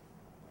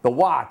 The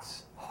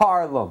Watts,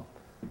 Harlem,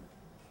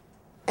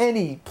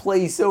 any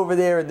place over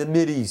there in the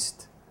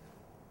Mideast.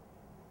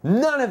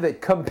 None of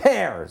it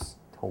compares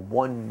to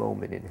one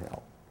moment in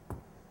hell.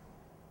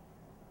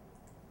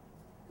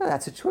 Now,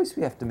 that's a choice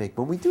we have to make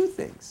when we do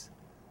things.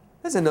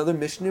 There's another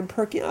mission in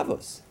Pirkei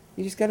Avos.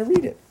 You just got to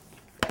read it.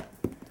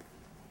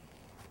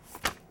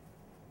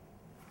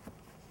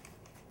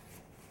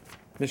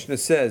 Mishnah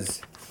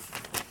says,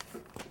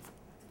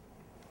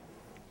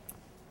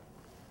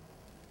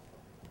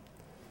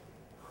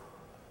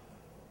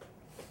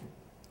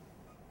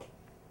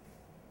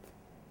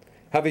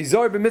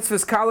 Havizor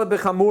b'mitzvahs kala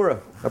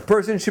b'chamura. A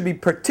person should be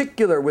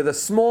particular with a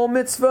small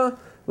mitzvah,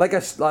 like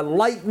a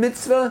light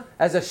mitzvah,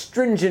 as a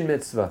stringent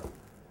mitzvah.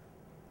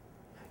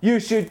 You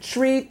should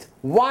treat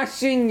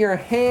washing your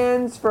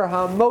hands for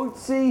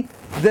hamotzi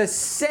the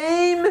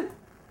same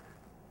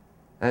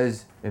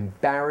as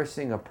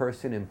embarrassing a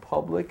person in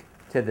public,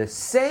 to the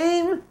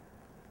same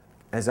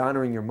as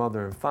honoring your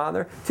mother and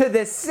father, to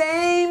the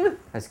same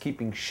as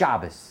keeping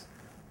Shabbos.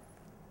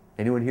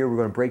 Anyone here, we're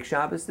going to break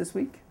Shabbos this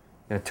week?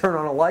 Going to turn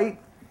on a light?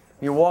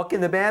 You walk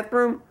in the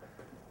bathroom?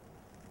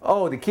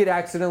 Oh, the kid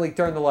accidentally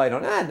turned the light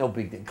on. No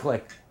big deal.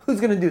 Click. Who's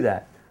going to do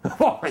that?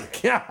 Oh my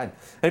God.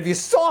 And if you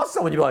saw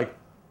someone, you'd be like,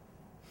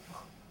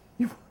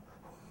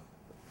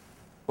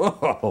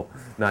 whoa,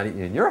 not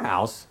in your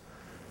house.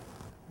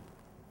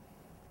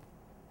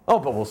 Oh,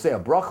 but we'll say a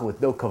bracha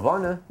with no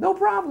kavana. No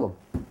problem.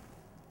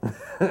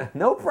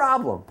 No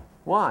problem.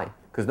 Why?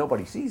 Because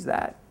nobody sees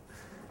that.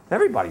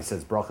 Everybody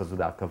says brachas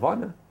without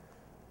kavana.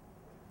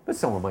 But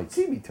someone might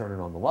see me turning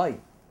on the light.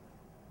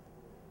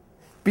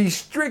 Be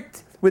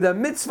strict with a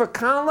mitzvah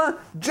kala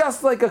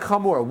just like a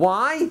chamor.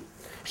 Why?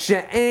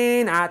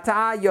 She'ein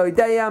ata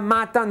yodeya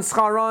matan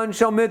scharon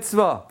shel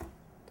mitzvah.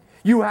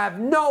 You have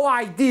no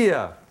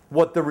idea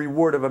what the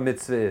reward of a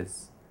mitzvah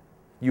is.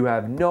 You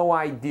have no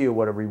idea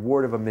what a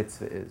reward of a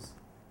mitzvah is.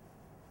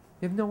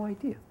 You have no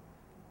idea.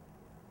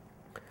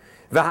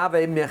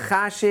 V'have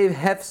mechashev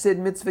hefsid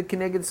mitzvah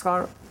keneged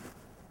schara.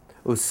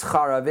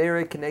 U'schara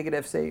vere keneged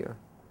hefseir.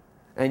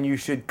 And you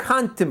should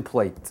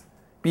contemplate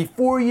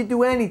before you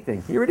do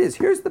anything. Here it is.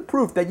 Here's the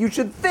proof that you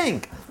should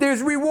think.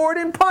 There's reward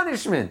and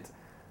punishment.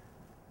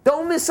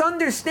 Don't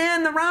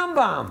misunderstand the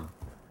Rambam,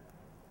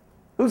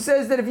 who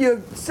says that if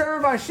you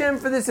serve Hashem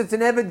for this, it's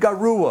an Eved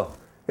Garua.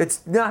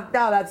 It's not,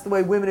 no, that's the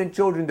way women and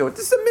children do it.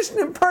 This is a mission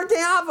in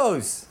Pirkei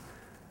Avos.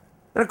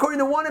 And according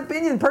to one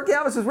opinion, Pirkei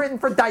Avos was written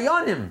for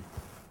Dayanim,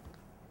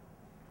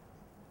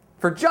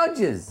 for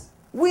judges.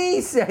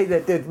 We say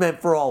that it's meant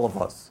for all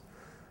of us.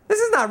 This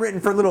is not written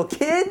for little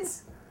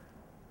kids.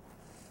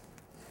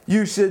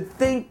 You should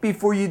think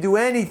before you do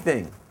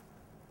anything.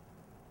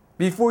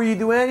 Before you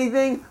do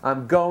anything,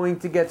 I'm going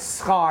to get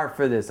schar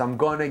for this. I'm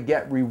going to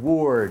get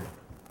reward.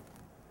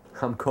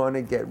 I'm going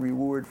to get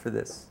reward for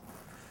this.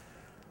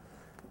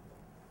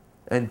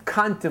 And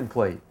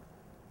contemplate.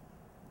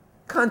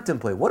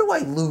 Contemplate. What do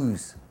I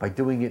lose by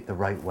doing it the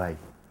right way?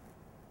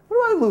 What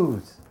do I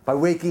lose by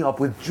waking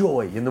up with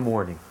joy in the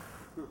morning?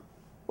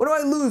 What do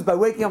I lose by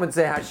waking up and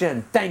say,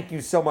 Hashem, thank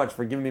you so much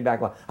for giving me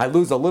back life? I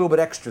lose a little bit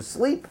extra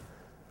sleep.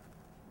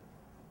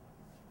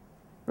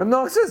 Rav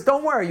Noach says,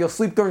 don't worry, you'll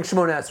sleep during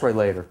Shemona Esrei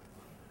later.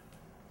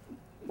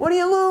 What do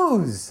you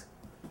lose?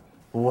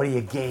 What do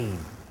you gain?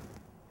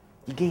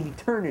 You gain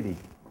eternity.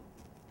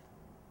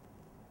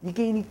 You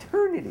gain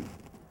eternity.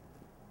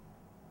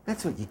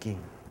 That's what you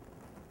gain.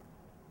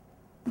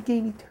 You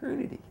gain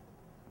eternity.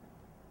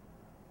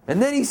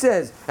 And then he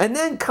says, and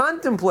then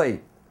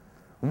contemplate.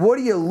 What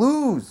do you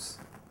lose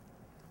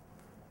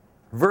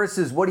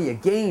versus what do you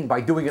gain by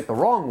doing it the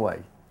wrong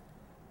way?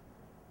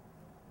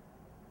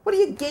 What do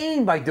you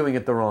gain by doing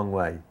it the wrong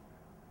way?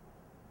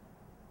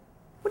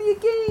 What do you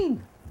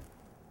gain?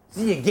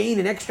 Do you gain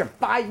an extra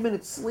 5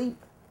 minutes sleep?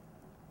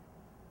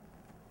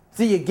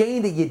 So you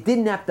gain that you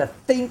didn't have to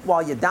think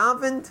while you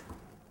davened?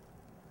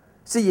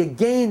 So you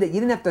gain that you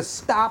didn't have to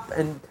stop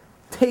and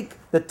take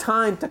the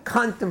time to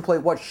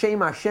contemplate what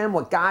Shem Hashem,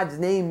 what God's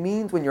name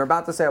means when you're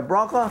about to say a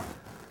bracha?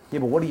 Yeah,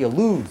 but what do you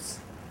lose?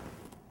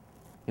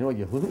 You know what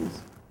you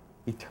lose?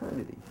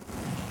 Eternity.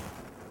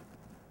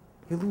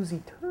 You lose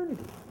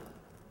eternity.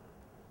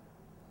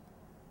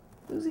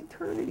 lose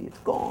eternity. It's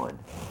gone.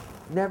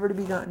 Never to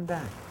be gotten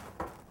back.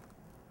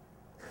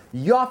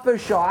 Yafa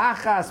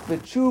sha'achas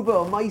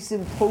b'tshuva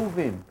ma'asim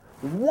tovim.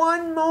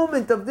 One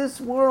moment of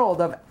this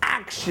world of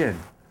action,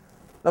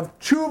 of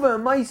tshuva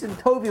and ma'asim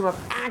tovim, of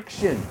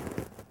action,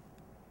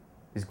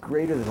 is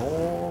greater than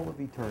all of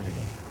eternity.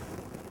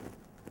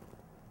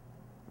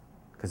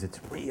 Because it's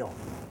real.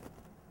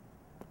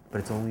 But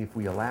it's only if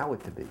we allow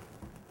it to be.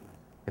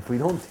 If we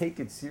don't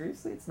take it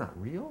seriously, it's not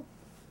real.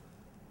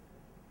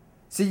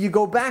 See, you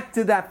go back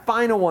to that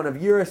final one of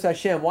Yiras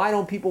Hashem. Why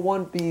don't people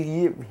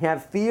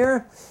have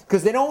fear?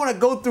 Because they don't want to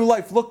go through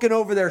life looking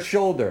over their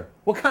shoulder.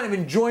 What kind of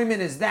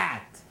enjoyment is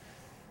that?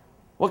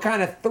 What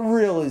kind of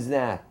thrill is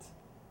that?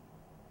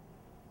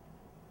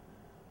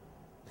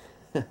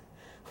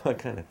 What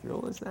kind of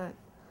thrill is that?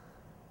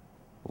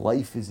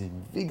 Life is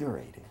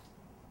invigorating.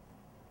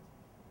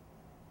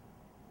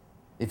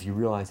 If you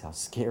realize how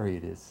scary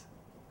it is.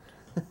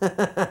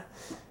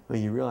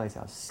 When you realize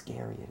how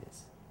scary it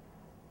is.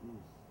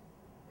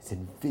 It's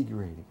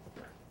invigorating.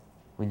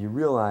 When you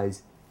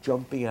realize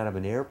jumping out of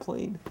an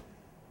airplane,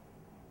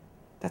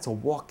 that's a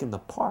walk in the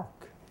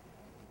park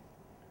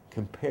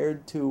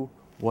compared to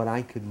what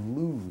I could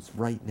lose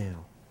right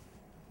now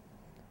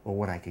or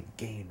what I could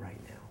gain right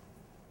now.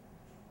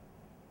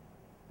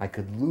 I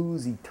could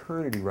lose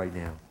eternity right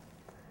now.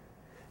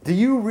 Do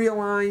you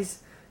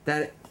realize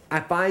that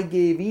if I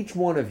gave each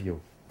one of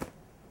you,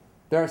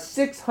 there are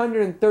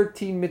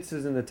 613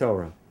 mitzvahs in the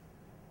Torah.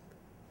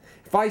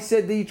 If I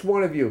said to each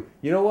one of you,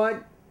 you know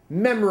what?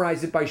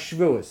 Memorize it by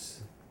Shavuos.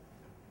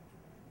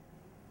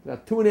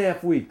 About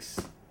 2.5 weeks.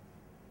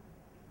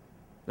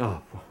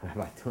 Oh,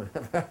 about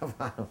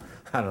 2.5.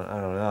 I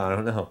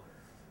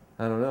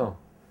don't know.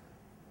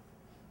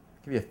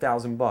 Give you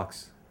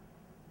 $1,000.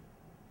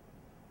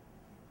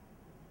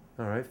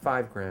 All right,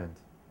 $5,000.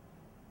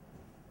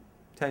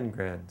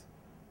 $10,000.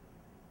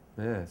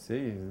 Yeah,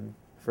 see,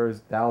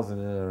 first 1,000,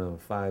 I don't know,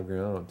 5,000,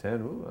 I don't know,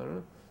 10, ooh, I don't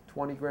know,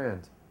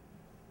 20,000.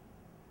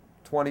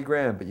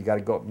 20,000, but you got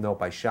to go up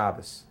by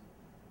Shabbos.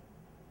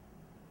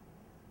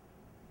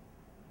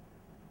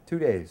 2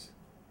 days,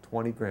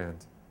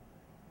 20,000.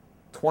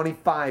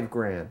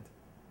 25,000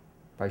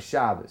 by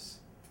Shabbos.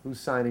 Who's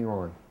signing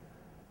on?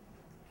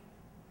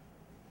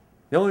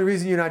 The only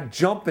reason you're not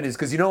jumping is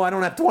because you know I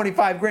don't have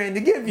 25,000 to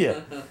give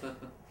you.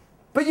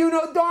 But you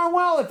know darn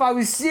well if I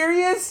was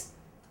serious,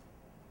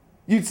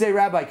 you'd say,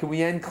 Rabbi, can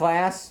we end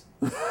class?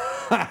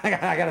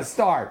 I got to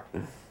start.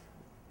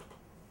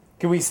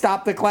 Can we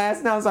stop the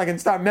class now so I can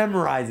start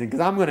memorizing? Because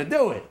I'm going to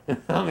do it.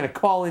 I'm going to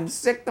call in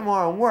sick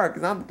tomorrow and work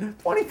because I'm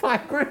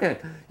 25,000.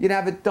 You'd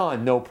have it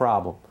done, no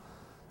problem.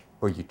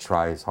 Or you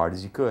try as hard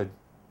as you could.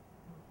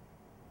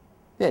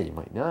 Yeah, you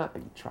might not,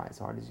 but you try as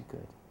hard as you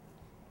could.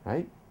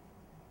 Right?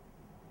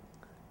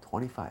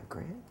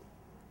 25,000.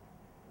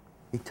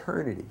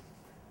 Eternity.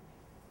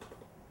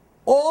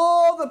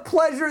 All the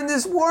pleasure in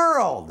this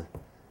world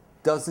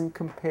doesn't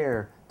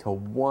compare to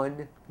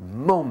one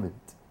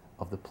moment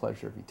of the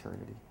pleasure of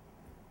eternity.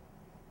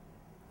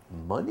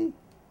 Money?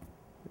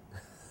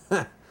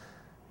 It's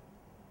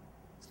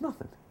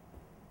nothing.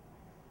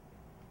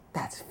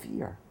 That's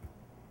fear.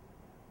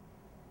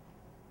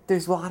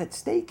 There's a lot at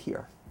stake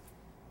here.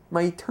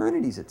 My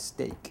eternity's at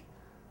stake.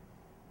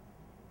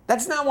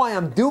 That's not why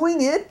I'm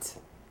doing it.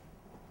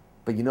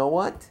 But you know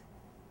what?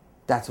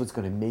 That's what's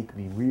going to make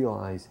me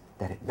realize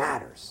that it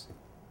matters.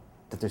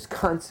 That there's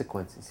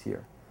consequences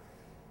here.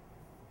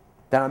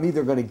 That I'm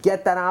either going to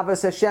get that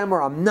Avos Hashem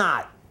or I'm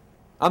not.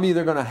 I'm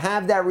either going to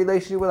have that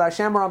relationship with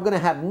Hashem or I'm going to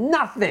have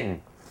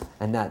nothing.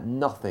 And that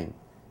nothing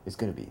is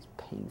going to be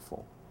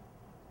painful.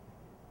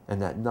 And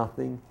that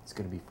nothing is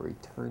going to be for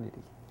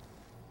eternity.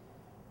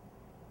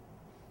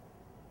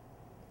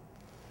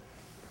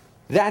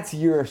 That's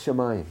Yiras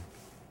Shamayim.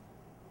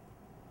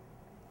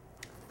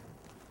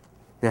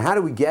 Now, how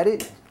do we get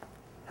it?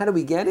 How do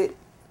we get it?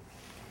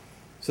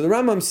 So the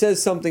Rambam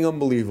says something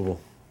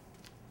unbelievable.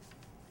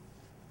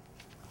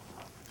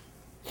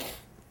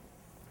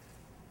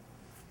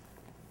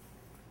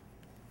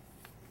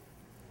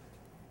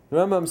 The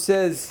Rambam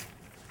says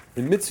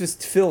in Mitzvah's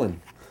Tefillin,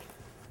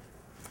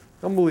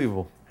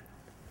 unbelievable.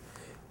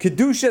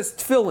 Kedushas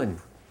Tefillin,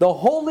 the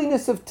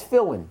holiness of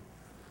Tefillin,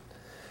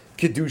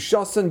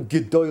 Kedushasan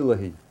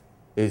Gedoylahi,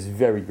 is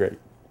very great.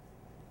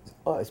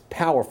 It's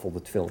powerful,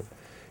 the Tefillin.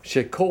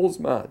 Shekol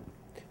Zman,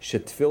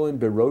 Shetfillin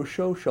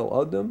Berosho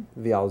Shel Adam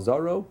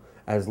V'Alzaro,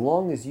 as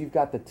long as you've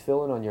got the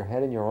Tefillin on your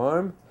head and your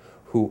arm,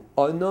 who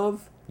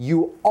Anav,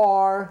 you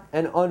are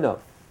an Anav.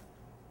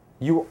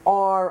 You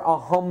are a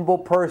humble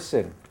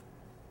person.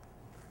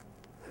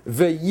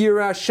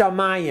 Ve'yira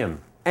Shamayim,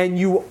 and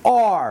you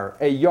are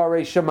a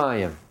Yarei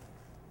Shamayim.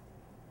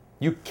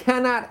 You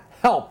cannot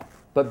help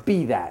but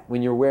be that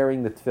when you're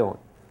wearing the tefillin.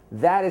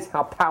 That is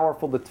how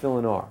powerful the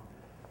tefillin are.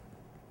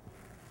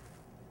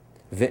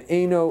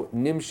 Ve'eno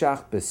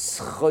nimshach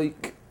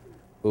b'schoik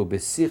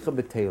u'b'sicha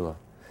b'tela,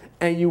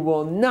 and you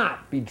will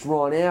not be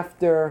drawn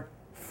after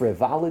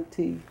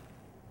frivolity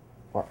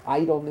or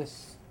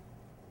idleness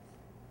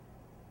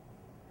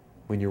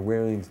when you're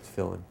wearing the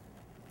tefillin.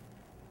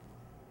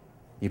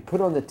 You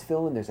put on the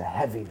tefillin, there's a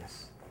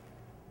heaviness.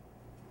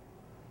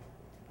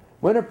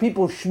 When are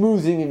people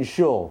schmoozing in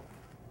shul?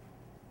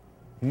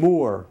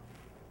 More.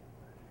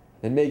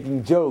 And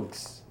making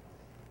jokes.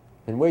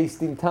 And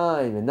wasting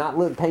time. And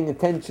not paying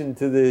attention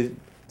to the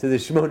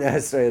Shemona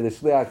Esrei, the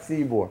Shliach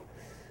Tzibor.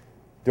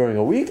 During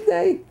a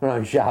weekday or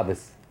on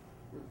Shabbos?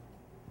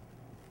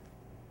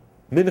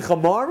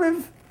 Mincha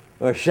Mariv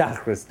or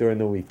Shachris during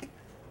the week?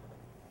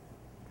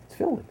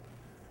 Tefillin.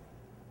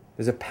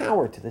 There's a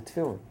power to the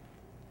tefillin.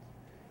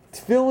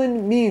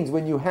 Tefillin means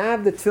when you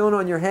have the tefillin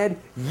on your head,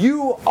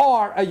 you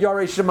are a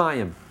Yarei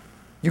Shemayim.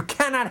 You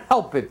cannot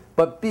help it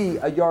but be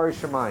a Yarei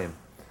Shemayim.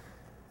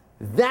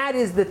 That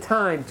is the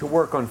time to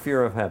work on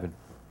fear of heaven.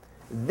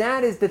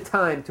 That is the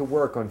time to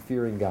work on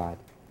fearing God.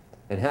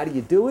 And how do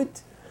you do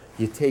it?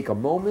 You take a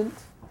moment,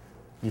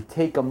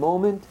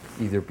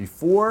 either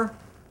before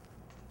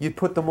you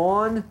put them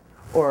on,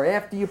 or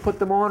after you put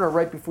them on, or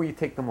right before you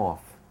take them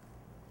off.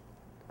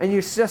 And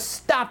you just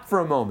stop for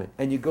a moment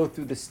and you go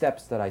through the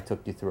steps that I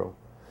took you through.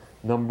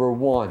 Number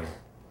one,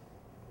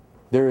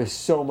 there is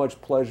so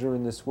much pleasure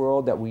in this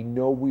world that we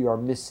know we are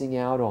missing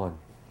out on.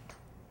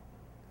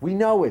 We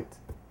know it.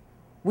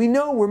 We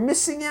know we're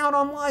missing out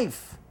on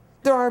life.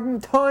 There are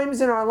times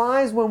in our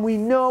lives when we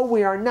know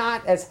we are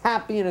not as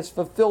happy and as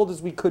fulfilled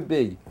as we could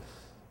be.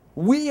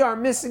 We are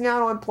missing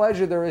out on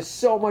pleasure. There is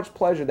so much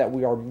pleasure that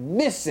we are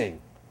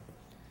missing.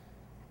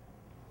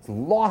 It's a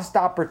lost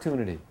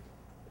opportunity.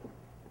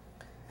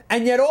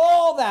 And yet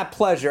all that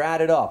pleasure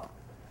added up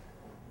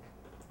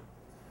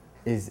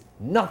is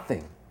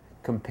nothing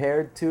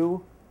compared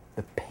to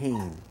the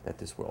pain that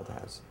this world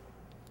has.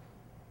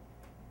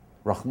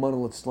 Rahman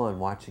al-Islam,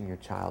 watching your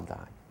child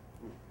die.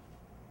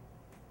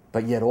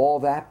 But yet all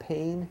that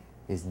pain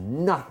is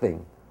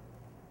nothing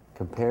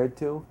compared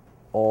to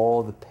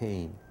all the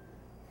pain.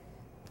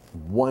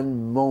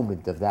 One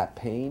moment of that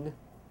pain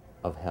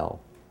of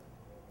hell.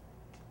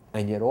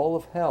 And yet all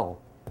of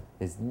hell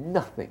is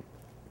nothing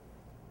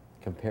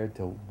compared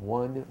to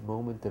one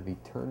moment of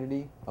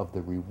eternity of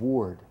the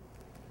reward.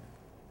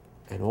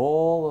 And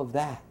all of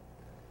that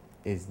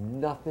is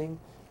nothing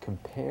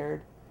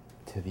compared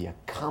to the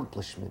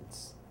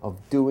accomplishments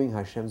of doing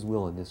Hashem's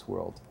will in this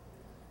world.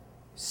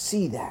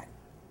 See that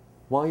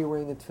while you're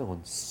wearing the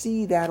tefillin.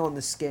 See that on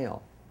the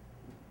scale.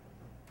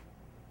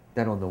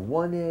 That on the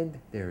one end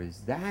there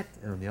is that,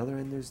 and on the other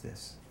end there's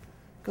this.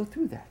 Go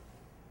through that.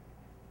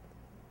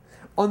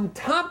 On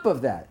top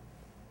of that,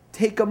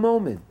 take a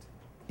moment,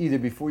 either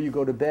before you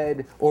go to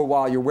bed or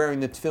while you're wearing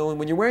the tefillin.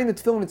 When you're wearing the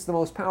tefillin, it's the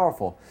most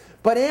powerful.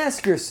 But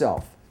ask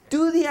yourself,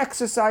 do the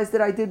exercise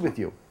that I did with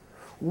you.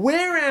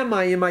 Where am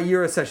I in my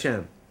Yiras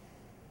Hashem?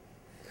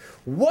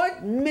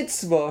 What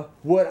mitzvah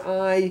would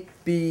I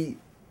be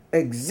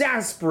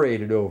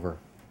exasperated over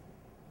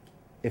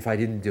if I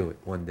didn't do it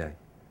one day?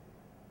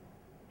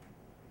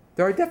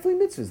 There are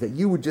definitely mitzvahs that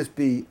you would just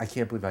be, I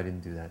can't believe I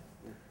didn't do that.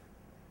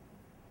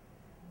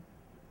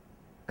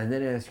 And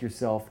then ask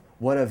yourself,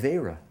 what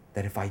avera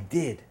that if I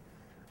did,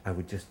 I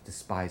would just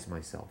despise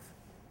myself.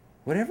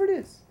 Whatever it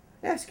is,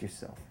 ask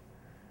yourself.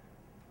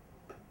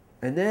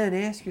 And then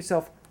ask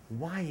yourself,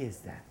 why is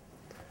that?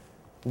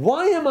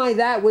 Why am I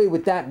that way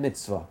with that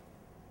mitzvah?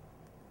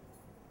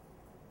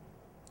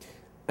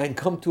 And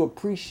come to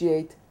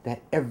appreciate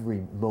that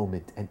every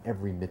moment and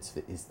every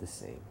mitzvah is the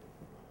same.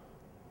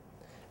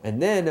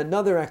 And then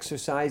another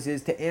exercise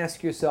is to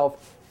ask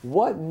yourself,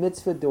 what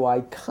mitzvah do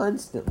I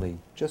constantly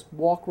just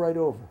walk right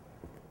over?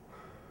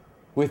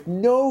 With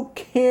no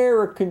care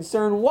or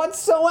concern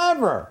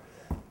whatsoever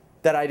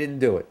that I didn't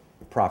do it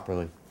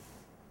properly.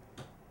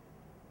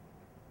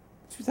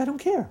 Because I don't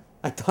care.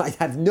 I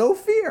have no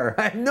fear.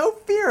 I have no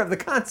fear of the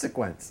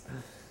consequence.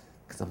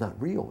 Because I'm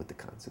not real with the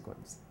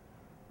consequence.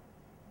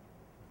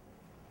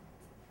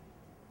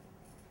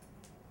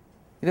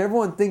 And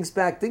everyone think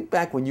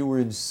back when you were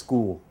in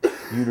school,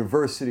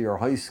 university or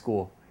high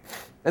school.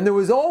 And there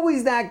was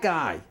always that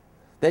guy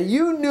that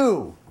you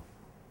knew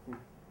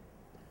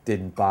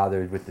didn't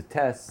bother with the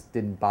tests,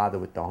 didn't bother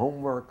with the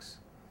homeworks,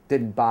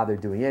 didn't bother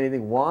doing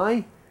anything.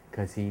 Why?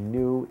 Because he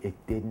knew it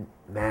didn't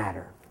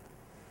matter.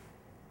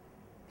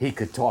 He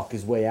could talk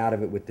his way out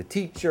of it with the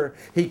teacher.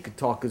 He could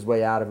talk his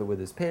way out of it with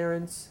his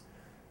parents.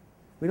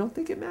 We don't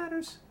think it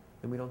matters,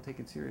 and we don't take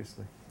it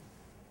seriously.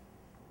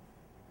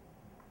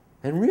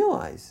 And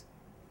realize,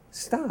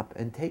 stop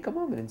and take a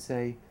moment and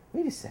say,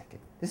 wait a second,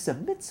 this is a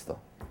mitzvah.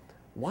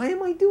 Why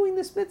am I doing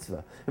this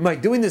mitzvah? Am I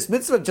doing this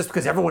mitzvah just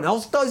because everyone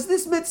else does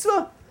this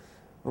mitzvah?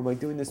 Or am I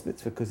doing this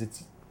mitzvah because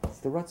it's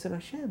the Ratzon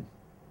Hashem?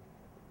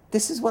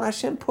 This is what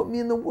Hashem put me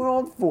in the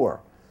world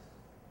for.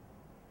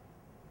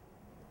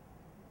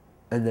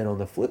 And then on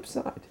the flip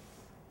side,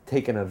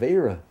 take an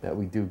Aveira that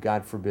we do,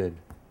 God forbid.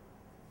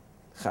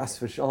 Chas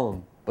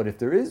v'shalom. But if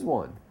there is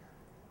one,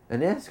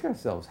 and ask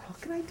ourselves, how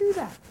can I do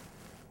that?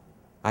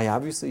 I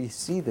obviously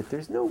see that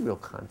there's no real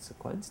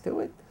consequence to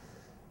it.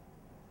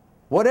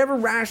 Whatever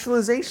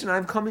rationalization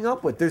I'm coming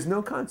up with, there's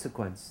no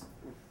consequence.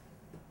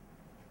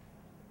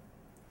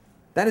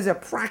 That is a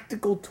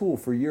practical tool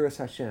for Yiras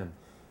Hashem.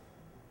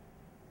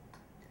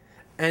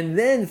 And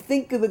then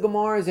think of the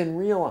Gemaras and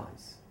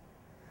realize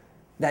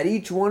that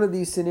each one of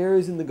these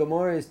scenarios in the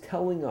Gemara is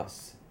telling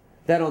us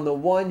that on the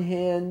one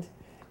hand,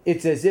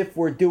 it's as if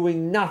we're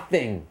doing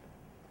nothing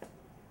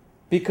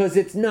because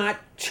it's not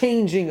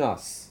changing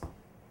us.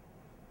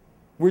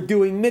 We're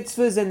doing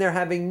mitzvahs and they're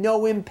having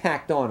no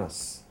impact on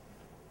us.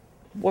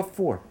 What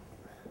for?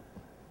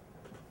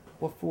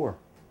 What for?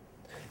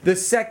 The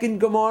second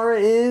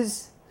Gemara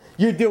is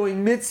you're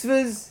doing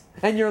mitzvahs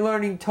and you're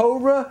learning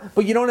Torah,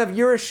 but you don't have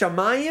Yiras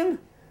Shamayim.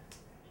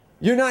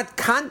 You're not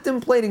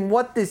contemplating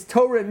what this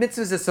Torah and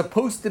mitzvahs are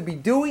supposed to be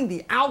doing,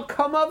 the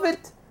outcome of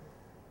it.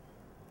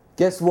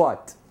 Guess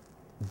what?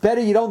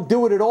 Better you don't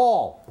do it at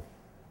all.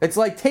 It's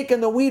like taking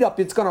the wheat up,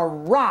 it's going to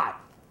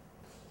rot.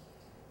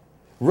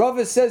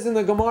 Rava says in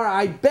the Gemara,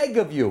 I beg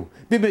of you,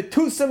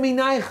 bimetusa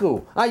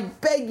minaychu, I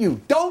beg you,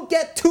 don't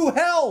get two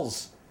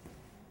hells.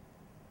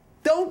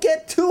 Don't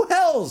get two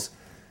hells.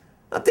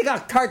 What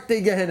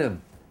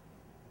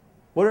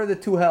are the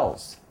two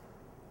hells?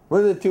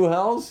 What are the two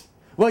hells?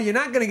 Well, you're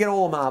not going to get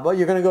Olam Haba.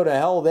 You're going to go to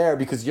hell there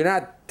because you're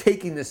not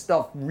taking this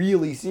stuff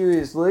really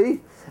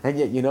seriously. And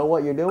yet, you know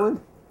what you're doing?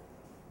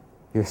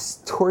 You're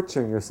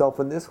torturing yourself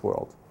in this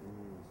world.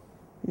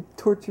 You're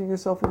torturing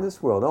yourself in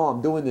this world. Oh,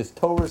 I'm doing this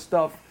Torah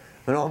stuff,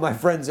 and all my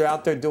friends are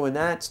out there doing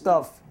that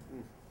stuff.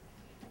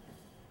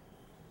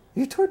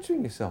 You're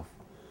torturing yourself.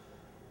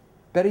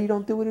 Better you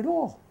don't do it at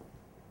all.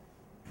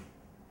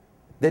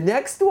 The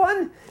next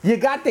one, you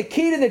got the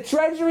key to the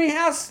treasury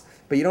house,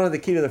 but you don't have the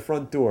key to the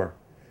front door.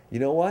 You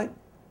know what?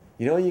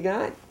 You know what you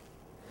got?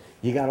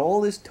 You got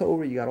all this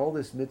Torah, you got all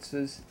this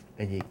mitzvahs,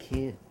 and you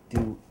can't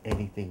do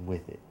anything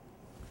with it.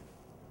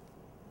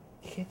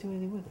 You can't do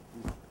anything with it.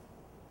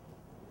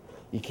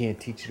 You can't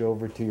teach it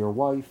over to your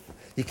wife.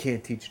 You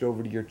can't teach it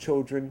over to your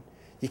children.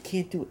 You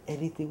can't do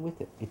anything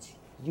with it. It's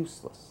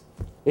useless.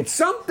 It's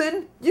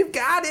something. You've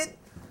got it.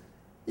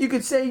 You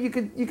could say you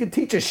could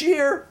teach a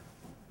shiur.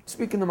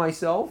 Speaking to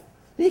myself.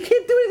 You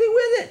can't do anything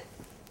with it.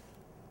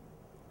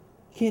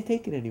 You can't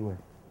take it anywhere.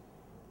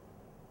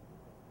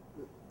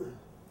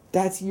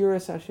 That's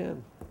Yiras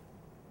Hashem.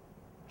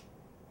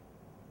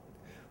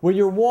 When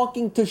you're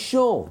walking to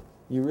shul,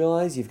 you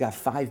realize you've got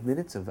 5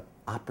 minutes of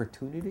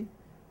opportunity,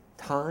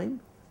 time.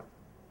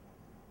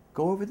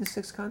 Go over the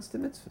 6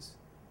 constant mitzvahs.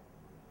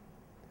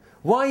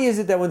 Why is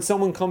it that when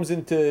someone comes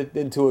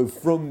into a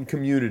frum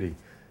community,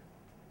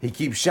 he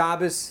keeps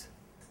Shabbos?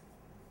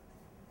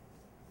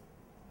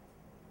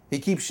 He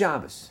keeps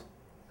Shabbos.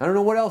 I don't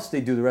know what else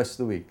they do the rest of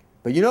the week.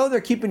 But you know they're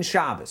keeping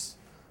Shabbos.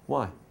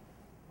 Why?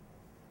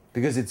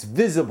 Because it's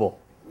visible.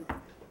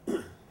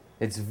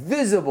 It's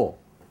visible.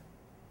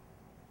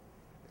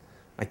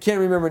 I can't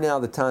remember now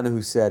the Tana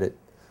who said it.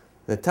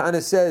 The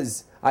Tana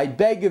says, I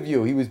beg of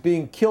you, he was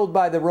being killed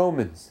by the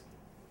Romans.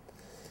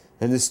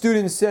 And the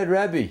student said,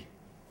 Rebbe,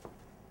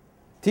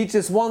 teach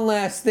us one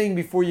last thing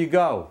before you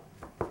go.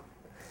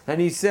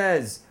 And he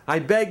says, I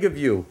beg of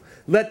you,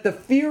 let the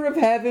fear of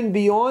heaven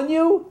be on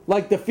you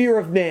like the fear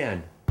of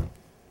man.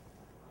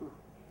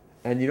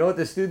 And you know what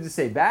the students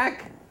say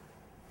back?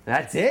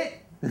 That's it?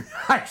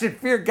 I should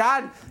fear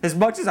God as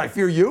much as I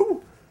fear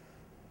you?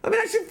 I mean,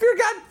 I should fear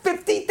God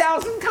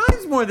 50,000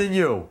 times more than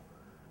you.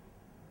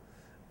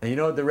 And you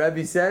know what the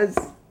Rebbe says?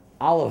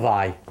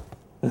 Alavai.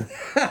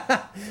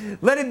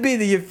 Let it be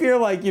that you fear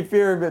like you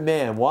fear a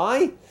man.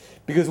 Why?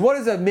 Because what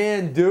does a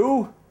man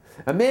do?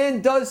 A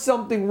man does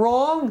something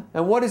wrong,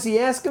 and what does he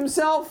ask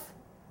himself?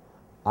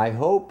 I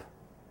hope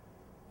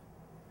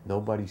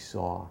nobody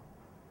saw.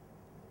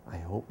 I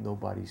hope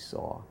nobody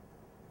saw.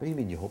 What do you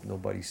mean you hope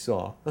nobody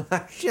saw?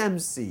 Hashem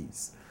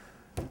sees.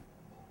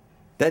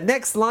 That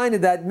next line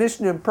of that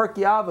Mishnah in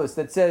Pirkei Avos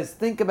that says,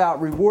 think about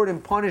reward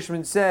and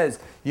punishment says,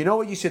 you know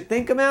what you should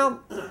think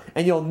about?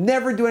 And you'll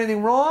never do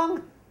anything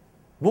wrong?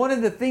 One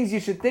of the things you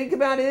should think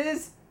about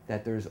is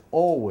that there's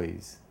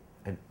always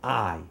an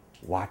eye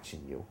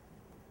watching you.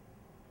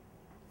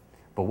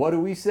 But what do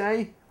we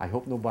say? I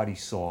hope nobody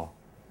saw.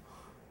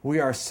 We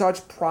are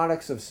such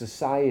products of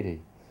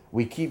society.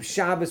 We keep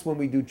Shabbos when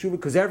we do tshuva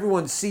because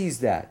everyone sees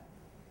that.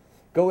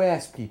 Go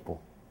ask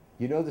people.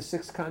 You know the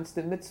 6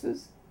 constant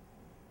mitzvahs?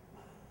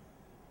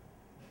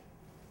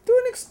 Do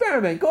an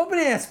experiment. Go up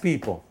and ask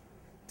people.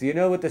 Do you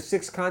know what the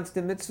 6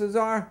 constant mitzvahs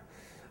are?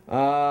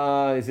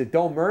 Is it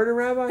don't murder,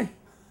 Rabbi?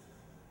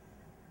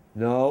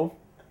 No.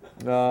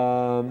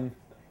 Wear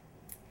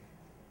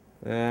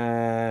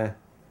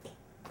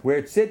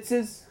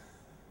tzitzis?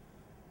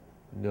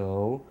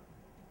 No.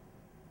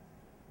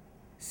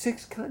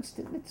 6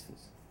 constant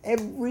mitzvahs.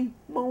 Every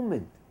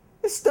moment.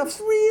 This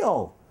stuff's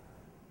real.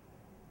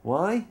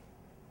 Why?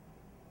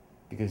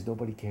 Because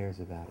nobody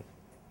cares about it.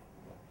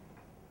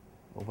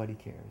 Nobody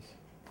cares.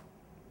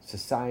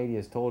 Society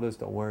has told us,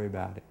 don't worry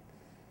about it.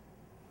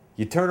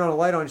 You turn on a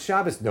light on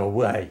Shabbos? No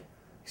way.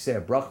 You say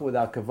a bracha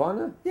without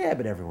kavanah? Yeah,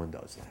 but everyone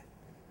does that.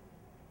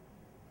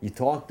 You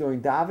talk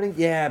during davening?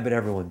 Yeah, but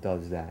everyone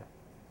does that.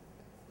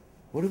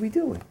 What are we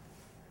doing?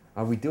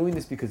 Are we doing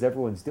this because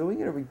everyone's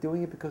doing it, or are we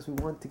doing it because we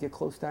want to get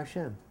close to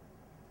Hashem?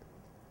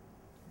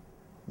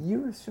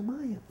 Yiras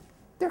Shamayim.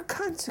 There are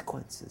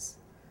consequences.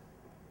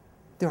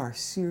 There are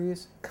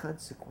serious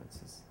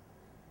consequences.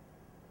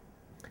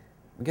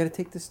 We got to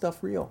take this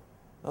stuff real.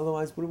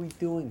 Otherwise, what are we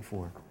doing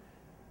for?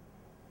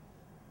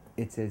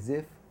 It's as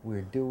if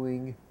we're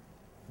doing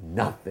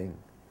nothing.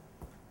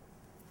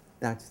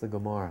 That's the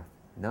Gemara,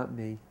 not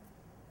me.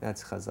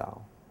 That's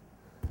Chazal.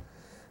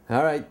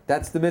 All right,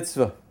 that's the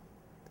mitzvah.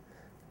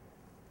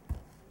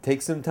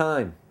 Take some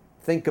time.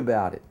 Think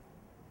about it.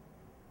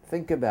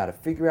 Think about it.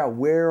 Figure out,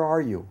 where are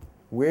you?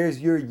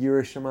 Where's your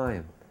Yireh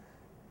Shamayim?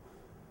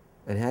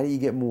 And how do you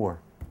get more?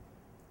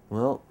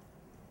 Well,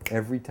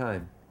 every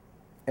time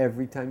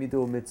you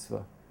do a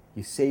mitzvah,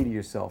 you say to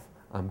yourself,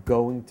 I'm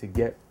going to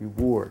get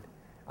reward.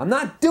 I'm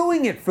not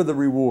doing it for the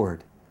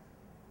reward,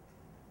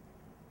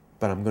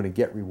 but I'm going to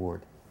get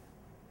reward.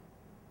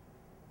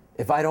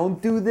 If I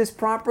don't do this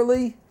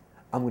properly,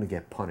 I'm going to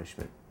get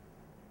punishment.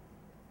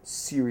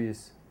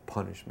 Serious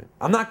punishment.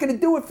 I'm not going to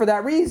do it for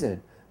that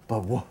reason,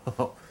 but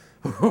whoa,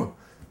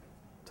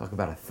 talk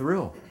about a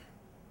thrill.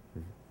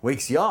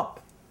 Wakes you up.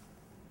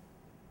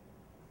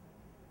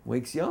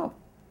 Wakes you up.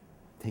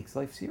 Takes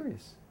life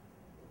serious.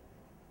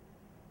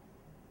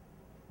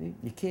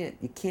 You can't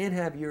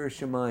have Yireh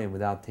Shamayim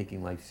without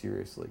taking life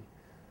seriously.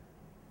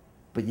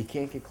 But you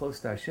can't get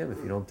close to Hashem if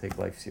you don't take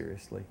life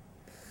seriously.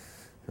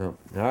 So,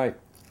 all right.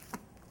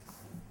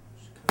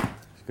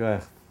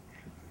 Shkoyach.